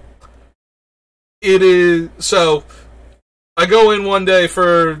point. It is... So, I go in one day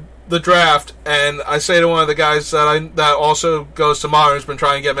for the draft, and I say to one of the guys that also goes to Modern, who's been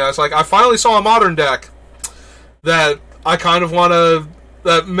trying to get me, I was like, I finally saw a Modern deck that I kind of want to...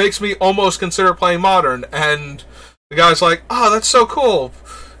 that makes me almost consider playing Modern. And the guy's like, oh, that's so cool.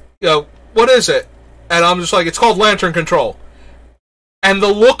 You know, what is it? And I'm just like, it's called Lantern Control. And the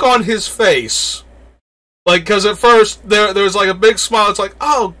look on his face, like, because at first there's like a big smile. It's like,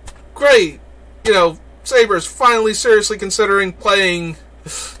 oh, great. You know, Saber's finally seriously considering playing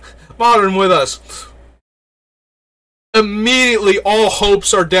Modern with us. Immediately, all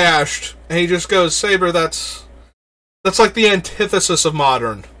hopes are dashed. And he just goes, Saber, that's like the antithesis of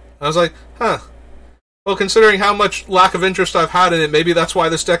Modern. I was like, huh. Well, considering how much lack of interest I've had in it, maybe that's why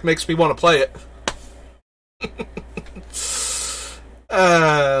this deck makes me want to play it.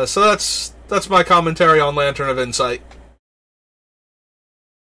 So that's my commentary on Lantern of Insight.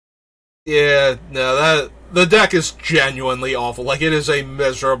 Yeah, no, the deck is genuinely awful. Like, it is a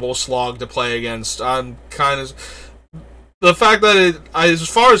miserable slog to play against. I'm kind of... The fact that as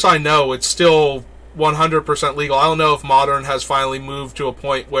far as I know, it's still 100% legal. I don't know if Modern has finally moved to a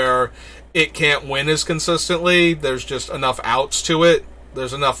point where it can't win as consistently. There's just enough outs to it.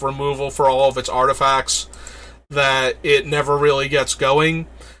 There's enough removal for all of its artifacts that it never really gets going.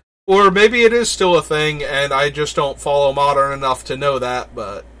 Or maybe it is still a thing, and I just don't follow Modern enough to know that,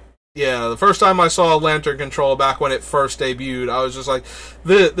 but... Yeah, the first time I saw Lantern Control back when it first debuted, I was just like,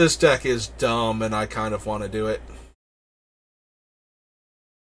 this deck is dumb, and I kind of want to do it.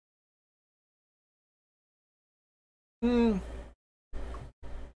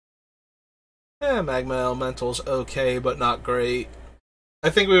 Magma Elemental's okay, but not great. I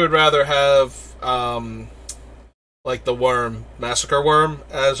think we would rather have, like the Worm, Massacre Worm,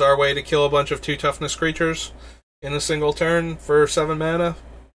 as our way to kill a bunch of 2-toughness creatures in a single turn for 7 mana.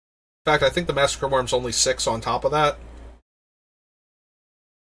 In fact, I think the Massacre Worm's only 6 on top of that.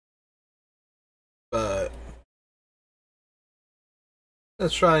 But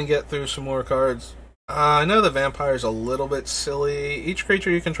let's try and get through some more cards. I know the Vampire's a little bit silly. Each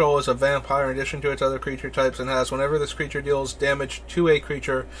creature you control is a vampire in addition to its other creature types and has, whenever this creature deals damage to a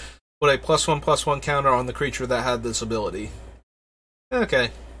creature, put a +1/+1 counter on the creature that had this ability.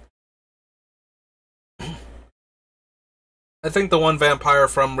 Okay. I think the one vampire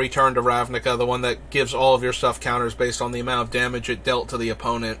from Return to Ravnica, the one that gives all of your stuff counters based on the amount of damage it dealt to the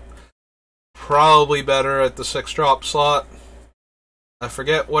opponent, probably better at the 6-drop slot. I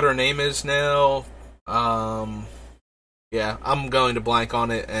forget what her name is now. Yeah, I'm going to blank on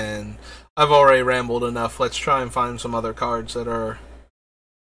it, and I've already rambled enough. Let's try and find some other cards that are...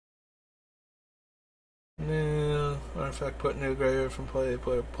 No. Artifact put into a graveyard from play,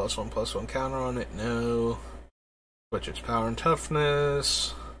 put a +1/+1 counter on it. No. Switch its power and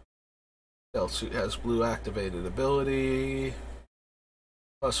toughness. Stealth Suit has blue activated ability.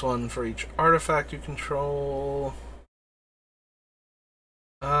 +1 for each artifact you control.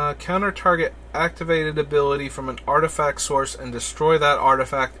 Counter target activated ability from an artifact source and destroy that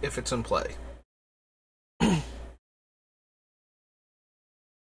artifact if it's in play. I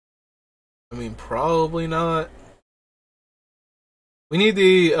mean, probably not. We need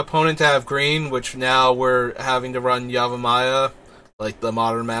the opponent to have green, which now we're having to run Yavimaya, like the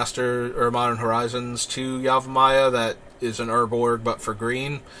Modern Master or Modern Horizons 2 Yavimaya that is an Urborg but for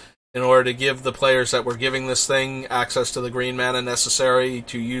green, in order to give the players that we're giving this thing access to the green mana necessary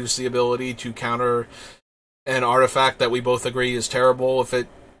to use the ability to counter an artifact that we both agree is terrible if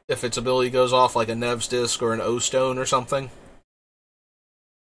its ability goes off, like a Nev's Disc or an O-Stone or something.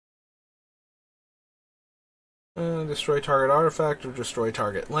 Destroy target artifact or destroy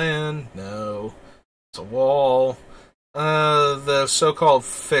target land. No. It's a wall. The so-called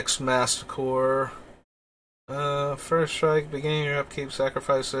fixed Masticore. First strike, beginning your upkeep,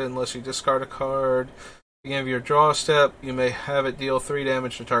 sacrifice it unless you discard a card. Beginning of your draw step, you may have it deal 3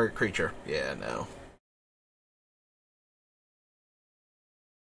 damage to target creature. Yeah, no.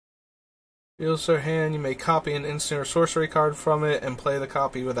 Deals their hand, you may copy an instant or sorcery card from it and play the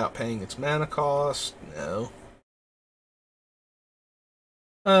copy without paying its mana cost. No.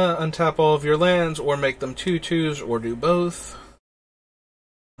 Untap all of your lands, or make them 2/2s, or do both.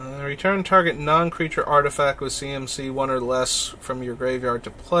 Return target non-creature artifact with CMC 1 or less from your graveyard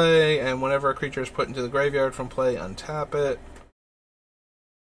to play, and whenever a creature is put into the graveyard from play, untap it.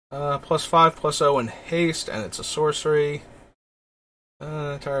 +5/+0 and haste, and it's a sorcery.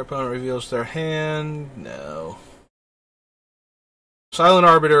 Entire opponent reveals their hand. No. Silent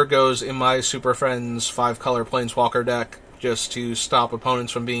Arbiter goes in my Super Friends 5-color Planeswalker deck, just to stop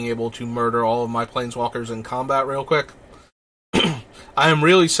opponents from being able to murder all of my Planeswalkers in combat real quick. I am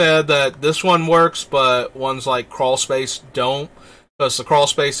really sad that this one works, but ones like Crawl Space don't, because the Crawl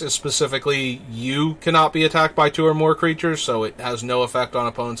Space is specifically you cannot be attacked by 2 or more creatures, so it has no effect on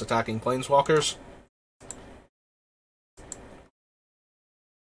opponents attacking Planeswalkers.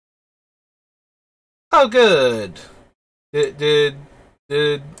 Oh, good. Did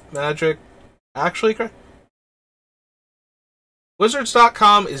Magic actually crash?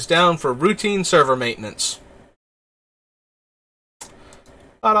 Wizards.com is down for routine server maintenance.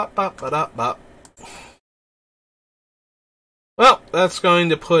 Ba-da-ba-ba-da-ba. Well, that's going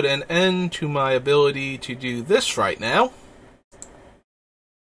to put an end to my ability to do this right now.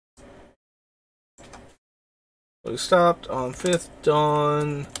 We stopped on 5th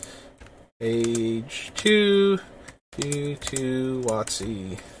Dawn, page 2, due to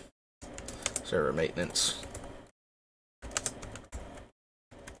WotC server maintenance.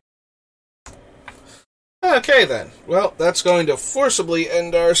 Okay then, well, that's going to forcibly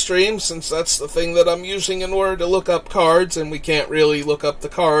end our stream, since that's the thing that I'm using in order to look up cards, and we can't really look up the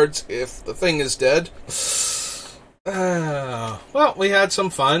cards if the thing is dead. Well, we had some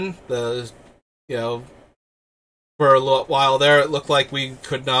fun. For a little while there, it looked like we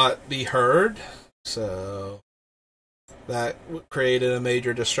could not be heard, so that created a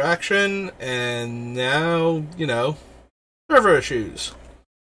major distraction, and now, server issues.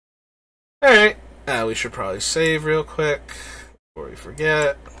 Alright, we should probably save real quick before we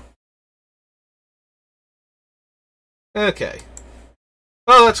forget. Okay.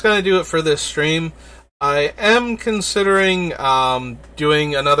 Well, that's going to do it for this stream. I am considering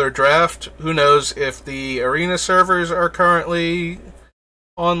doing another draft. Who knows if the arena servers are currently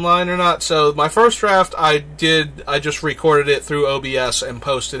online or not. So my first draft I just recorded it through OBS and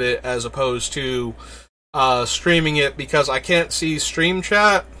posted it as opposed to streaming it, because I can't see stream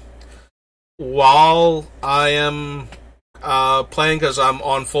chat while I am playing, because I'm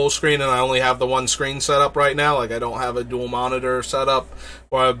on full screen and I only have the one screen set up right now. Like, I don't have a dual monitor set up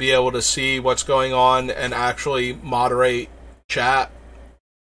where I'd be able to see what's going on and actually moderate chat.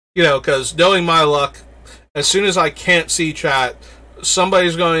 Because knowing my luck, as soon as I can't see chat,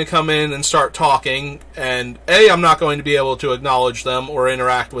 somebody's going to come in and start talking, and I'm not going to be able to acknowledge them or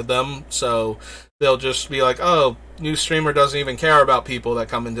interact with them, so they'll just be like, oh, new streamer doesn't even care about people that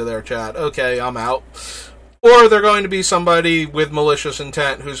come into their chat. Okay, I'm out. Or they're going to be somebody with malicious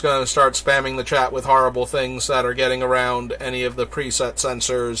intent who's going to start spamming the chat with horrible things that are getting around any of the preset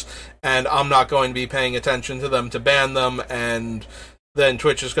censors, and I'm not going to be paying attention to them to ban them, and then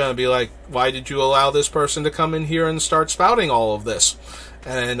Twitch is going to be like, why did you allow this person to come in here and start spouting all of this?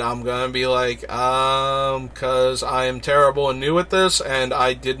 And I'm going to be like, because I am terrible and new at this, and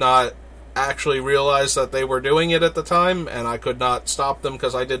I did not actually realize that they were doing it at the time, and I could not stop them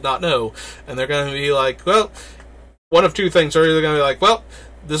because I did not know. And they're going to be like, well, one of two things. They're either going to be like, well,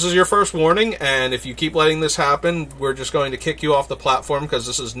 this is your first warning, and if you keep letting this happen, we're just going to kick you off the platform because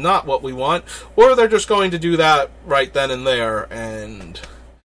this is not what we want. Or they're just going to do that right then and there, and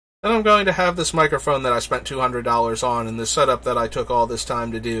then I'm going to have this microphone that I spent $200 on and this setup that I took all this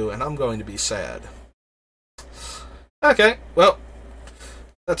time to do, and I'm going to be sad. Okay, well,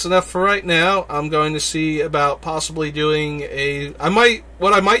 that's enough for right now. I'm going to see about possibly doing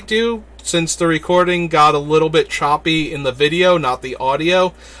what I might do, since the recording got a little bit choppy in the video, not the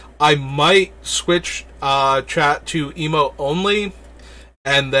audio, I might switch chat to emote only,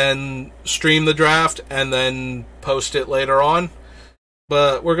 and then stream the draft, and then post it later on.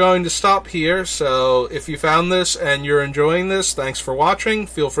 But we're going to stop here, so if you found this and you're enjoying this, thanks for watching.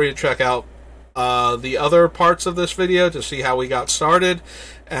 Feel free to check out the other parts of this video to see how we got started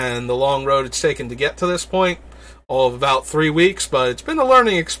and the long road it's taken to get to this point. All of about 3 weeks, but it's been a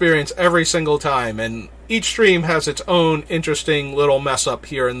learning experience every single time, and each stream has its own interesting little mess up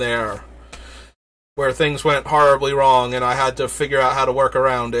here and there where things went horribly wrong and I had to figure out how to work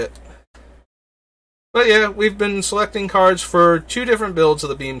around it. But yeah, we've been selecting cards for 2 different builds of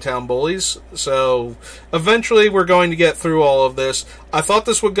the Beamtown Bullies, so eventually we're going to get through all of this. I thought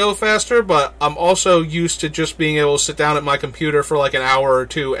this would go faster, but I'm also used to just being able to sit down at my computer for like an hour or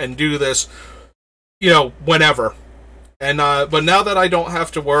two and do this, whenever. And but now that I don't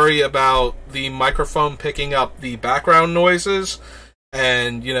have to worry about the microphone picking up the background noises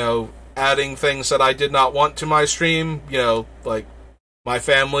and, adding things that I did not want to my stream, like my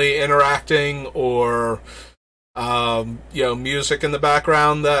family interacting or, music in the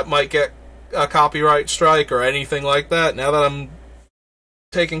background that might get a copyright strike or anything like that. Now that I'm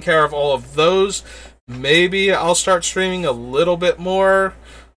taking care of all of those, maybe I'll start streaming a little bit more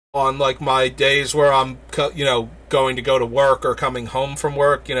on like my days where I'm, going to go to work or coming home from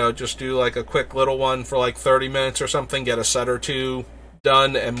work, just do like a quick little one for like 30 minutes or something, get a set or two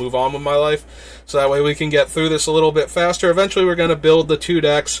done and move on with my life. So that way we can get through this a little bit faster. Eventually we're going to build the 2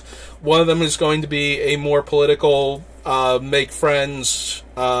 decks. One of them is going to be a more political, make friends,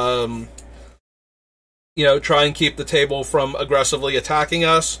 try and keep the table from aggressively attacking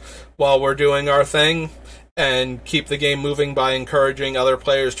us while we're doing our thing, and keep the game moving by encouraging other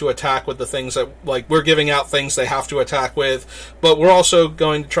players to attack with the things that, like, we're giving out things they have to attack with, but we're also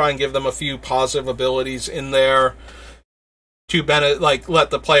going to try and give them a few positive abilities in there to let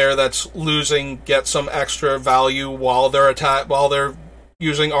the player that's losing get some extra value while they're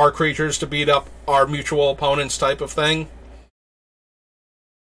using our creatures to beat up our mutual opponents, type of thing.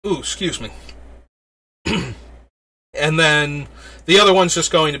 Ooh, excuse me. And then the other one's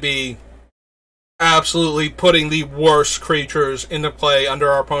just going to be absolutely putting the worst creatures into play under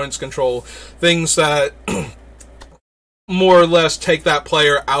our opponent's control. Things that more or less take that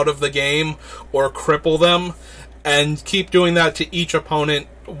player out of the game or cripple them, and keep doing that to each opponent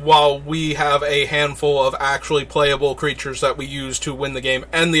while we have a handful of actually playable creatures that we use to win the game,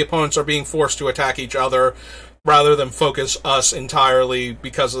 and the opponents are being forced to attack each other rather than focus us entirely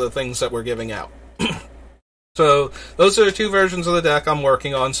because of the things that we're giving out. So those are the two versions of the deck I'm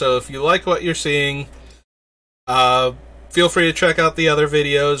working on, so if you like what you're seeing, feel free to check out the other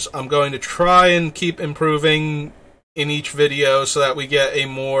videos. I'm going to try and keep improving in each video so that we get a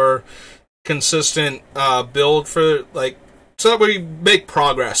more consistent build for, like, so that we make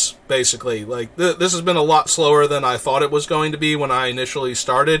progress, basically. Like, this has been a lot slower than I thought it was going to be when I initially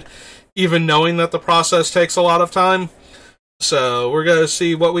started, even knowing that the process takes a lot of time. So we're going to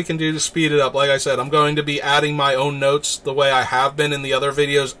see what we can do to speed it up. Like I said, I'm going to be adding my own notes the way I have been in the other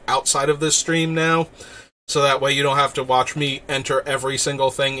videos outside of this stream now. So that way you don't have to watch me enter every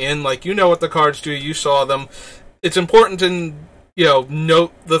single thing in. Like, you know what the cards do, you saw them. It's important to, you know,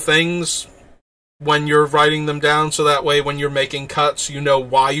 note the things when you're writing them down, so that way when you're making cuts, you know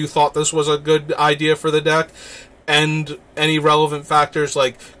why you thought this was a good idea for the deck. And any relevant factors,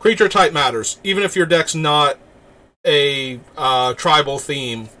 like creature type matters. Even if your deck's not a tribal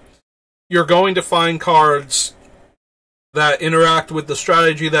theme, you're going to find cards that interact with the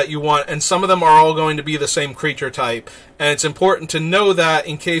strategy that you want, and some of them are all going to be the same creature type. And it's important to know that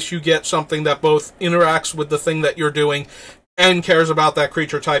in case you get something that both interacts with the thing that you're doing and cares about that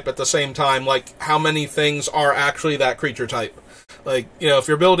creature type at the same time, like how many things are actually that creature type. Like, you know, if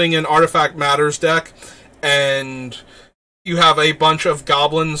you're building an Artifact Matters deck, and you have a bunch of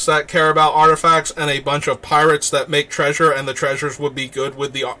goblins that care about artifacts, and a bunch of pirates that make treasure, and the treasures would be good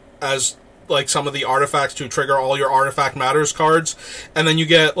with the, as like some of the artifacts to trigger all your Artifact Matters cards, and then you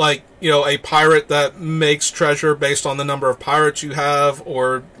get, like, you know, a pirate that makes treasure based on the number of pirates you have,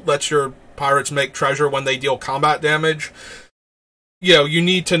 or lets your pirates make treasure when they deal combat damage. You know, you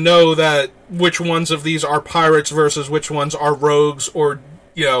need to know that which ones of these are pirates versus which ones are rogues or,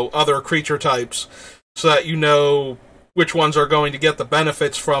 you know, other creature types, so that you know which ones are going to get the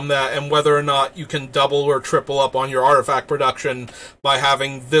benefits from that, and whether or not you can double or triple up on your artifact production by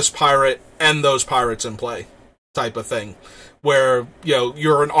having this pirate and those pirates in play, type of thing. Where, you know,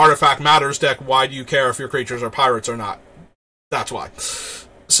 you're an Artifact Matters deck, why do you care if your creatures are pirates or not? That's why.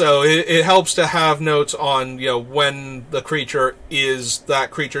 So it helps to have notes on, you know, when the creature is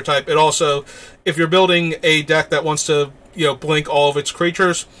that creature type. It also, if you're building a deck that wants to, you know, blink all of its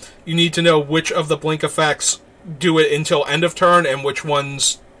creatures, you need to know which of the blink effects do it until end of turn, and which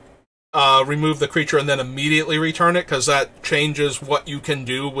ones remove the creature and then immediately return it, because that changes what you can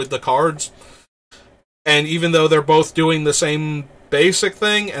do with the cards. And even though they're both doing the same basic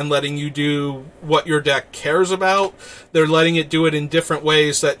thing and letting you do what your deck cares about, they're letting it do it in different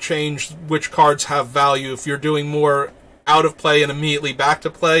ways that change which cards have value. If you're doing more out of play and immediately back to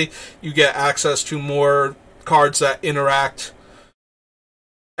play, you get access to more cards that interact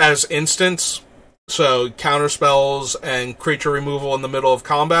as instants, so counter spells and creature removal in the middle of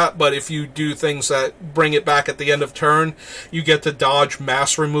combat. But if you do things that bring it back at the end of turn, you get to dodge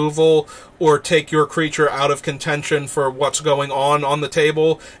mass removal or take your creature out of contention for what's going on the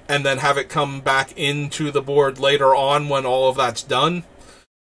table, and then have it come back into the board later on when all of that's done.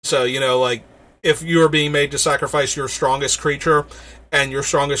 So, you know, like, if you're being made to sacrifice your strongest creature, and your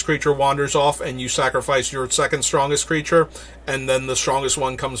strongest creature wanders off, and you sacrifice your second strongest creature, and then the strongest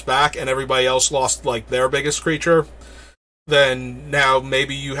one comes back, and everybody else lost, like, their biggest creature, then now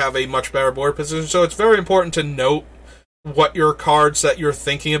maybe you have a much better board position. So it's very important to note what your cards that you're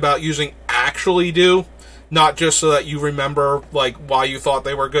thinking about using actually do, not just so that you remember, like, why you thought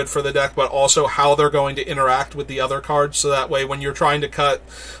they were good for the deck, but also how they're going to interact with the other cards, so that way when you're trying to cut,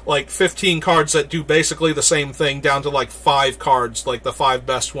 like, 15 cards that do basically the same thing down to, like, 5 cards, like the 5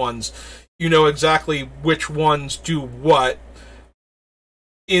 best ones, you know exactly which ones do what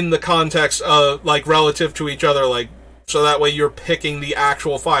in the context of, like, relative to each other, like, so that way you're picking the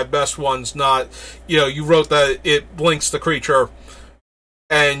actual 5 best ones, not, you know, you wrote that it blinks the creature,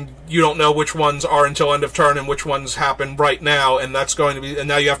 and you don't know which ones are until end of turn and which ones happen right now, and that's going to be, and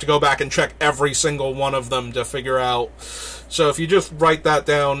now you have to go back and check every single one of them to figure out. So if you just write that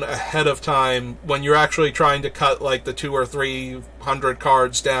down ahead of time, when you're actually trying to cut, like, the 200 or 300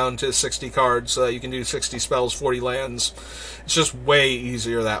 cards down to 60 cards, so that you can do 60 spells, 40 lands, it's just way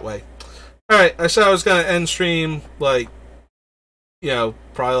easier that way. Alright, I said I was going to end stream, like, you know,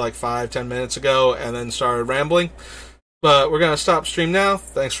 probably like 5-10 minutes ago, and then started rambling. But we're going to stop stream now.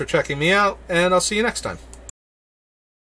 Thanks for checking me out, and I'll see you next time.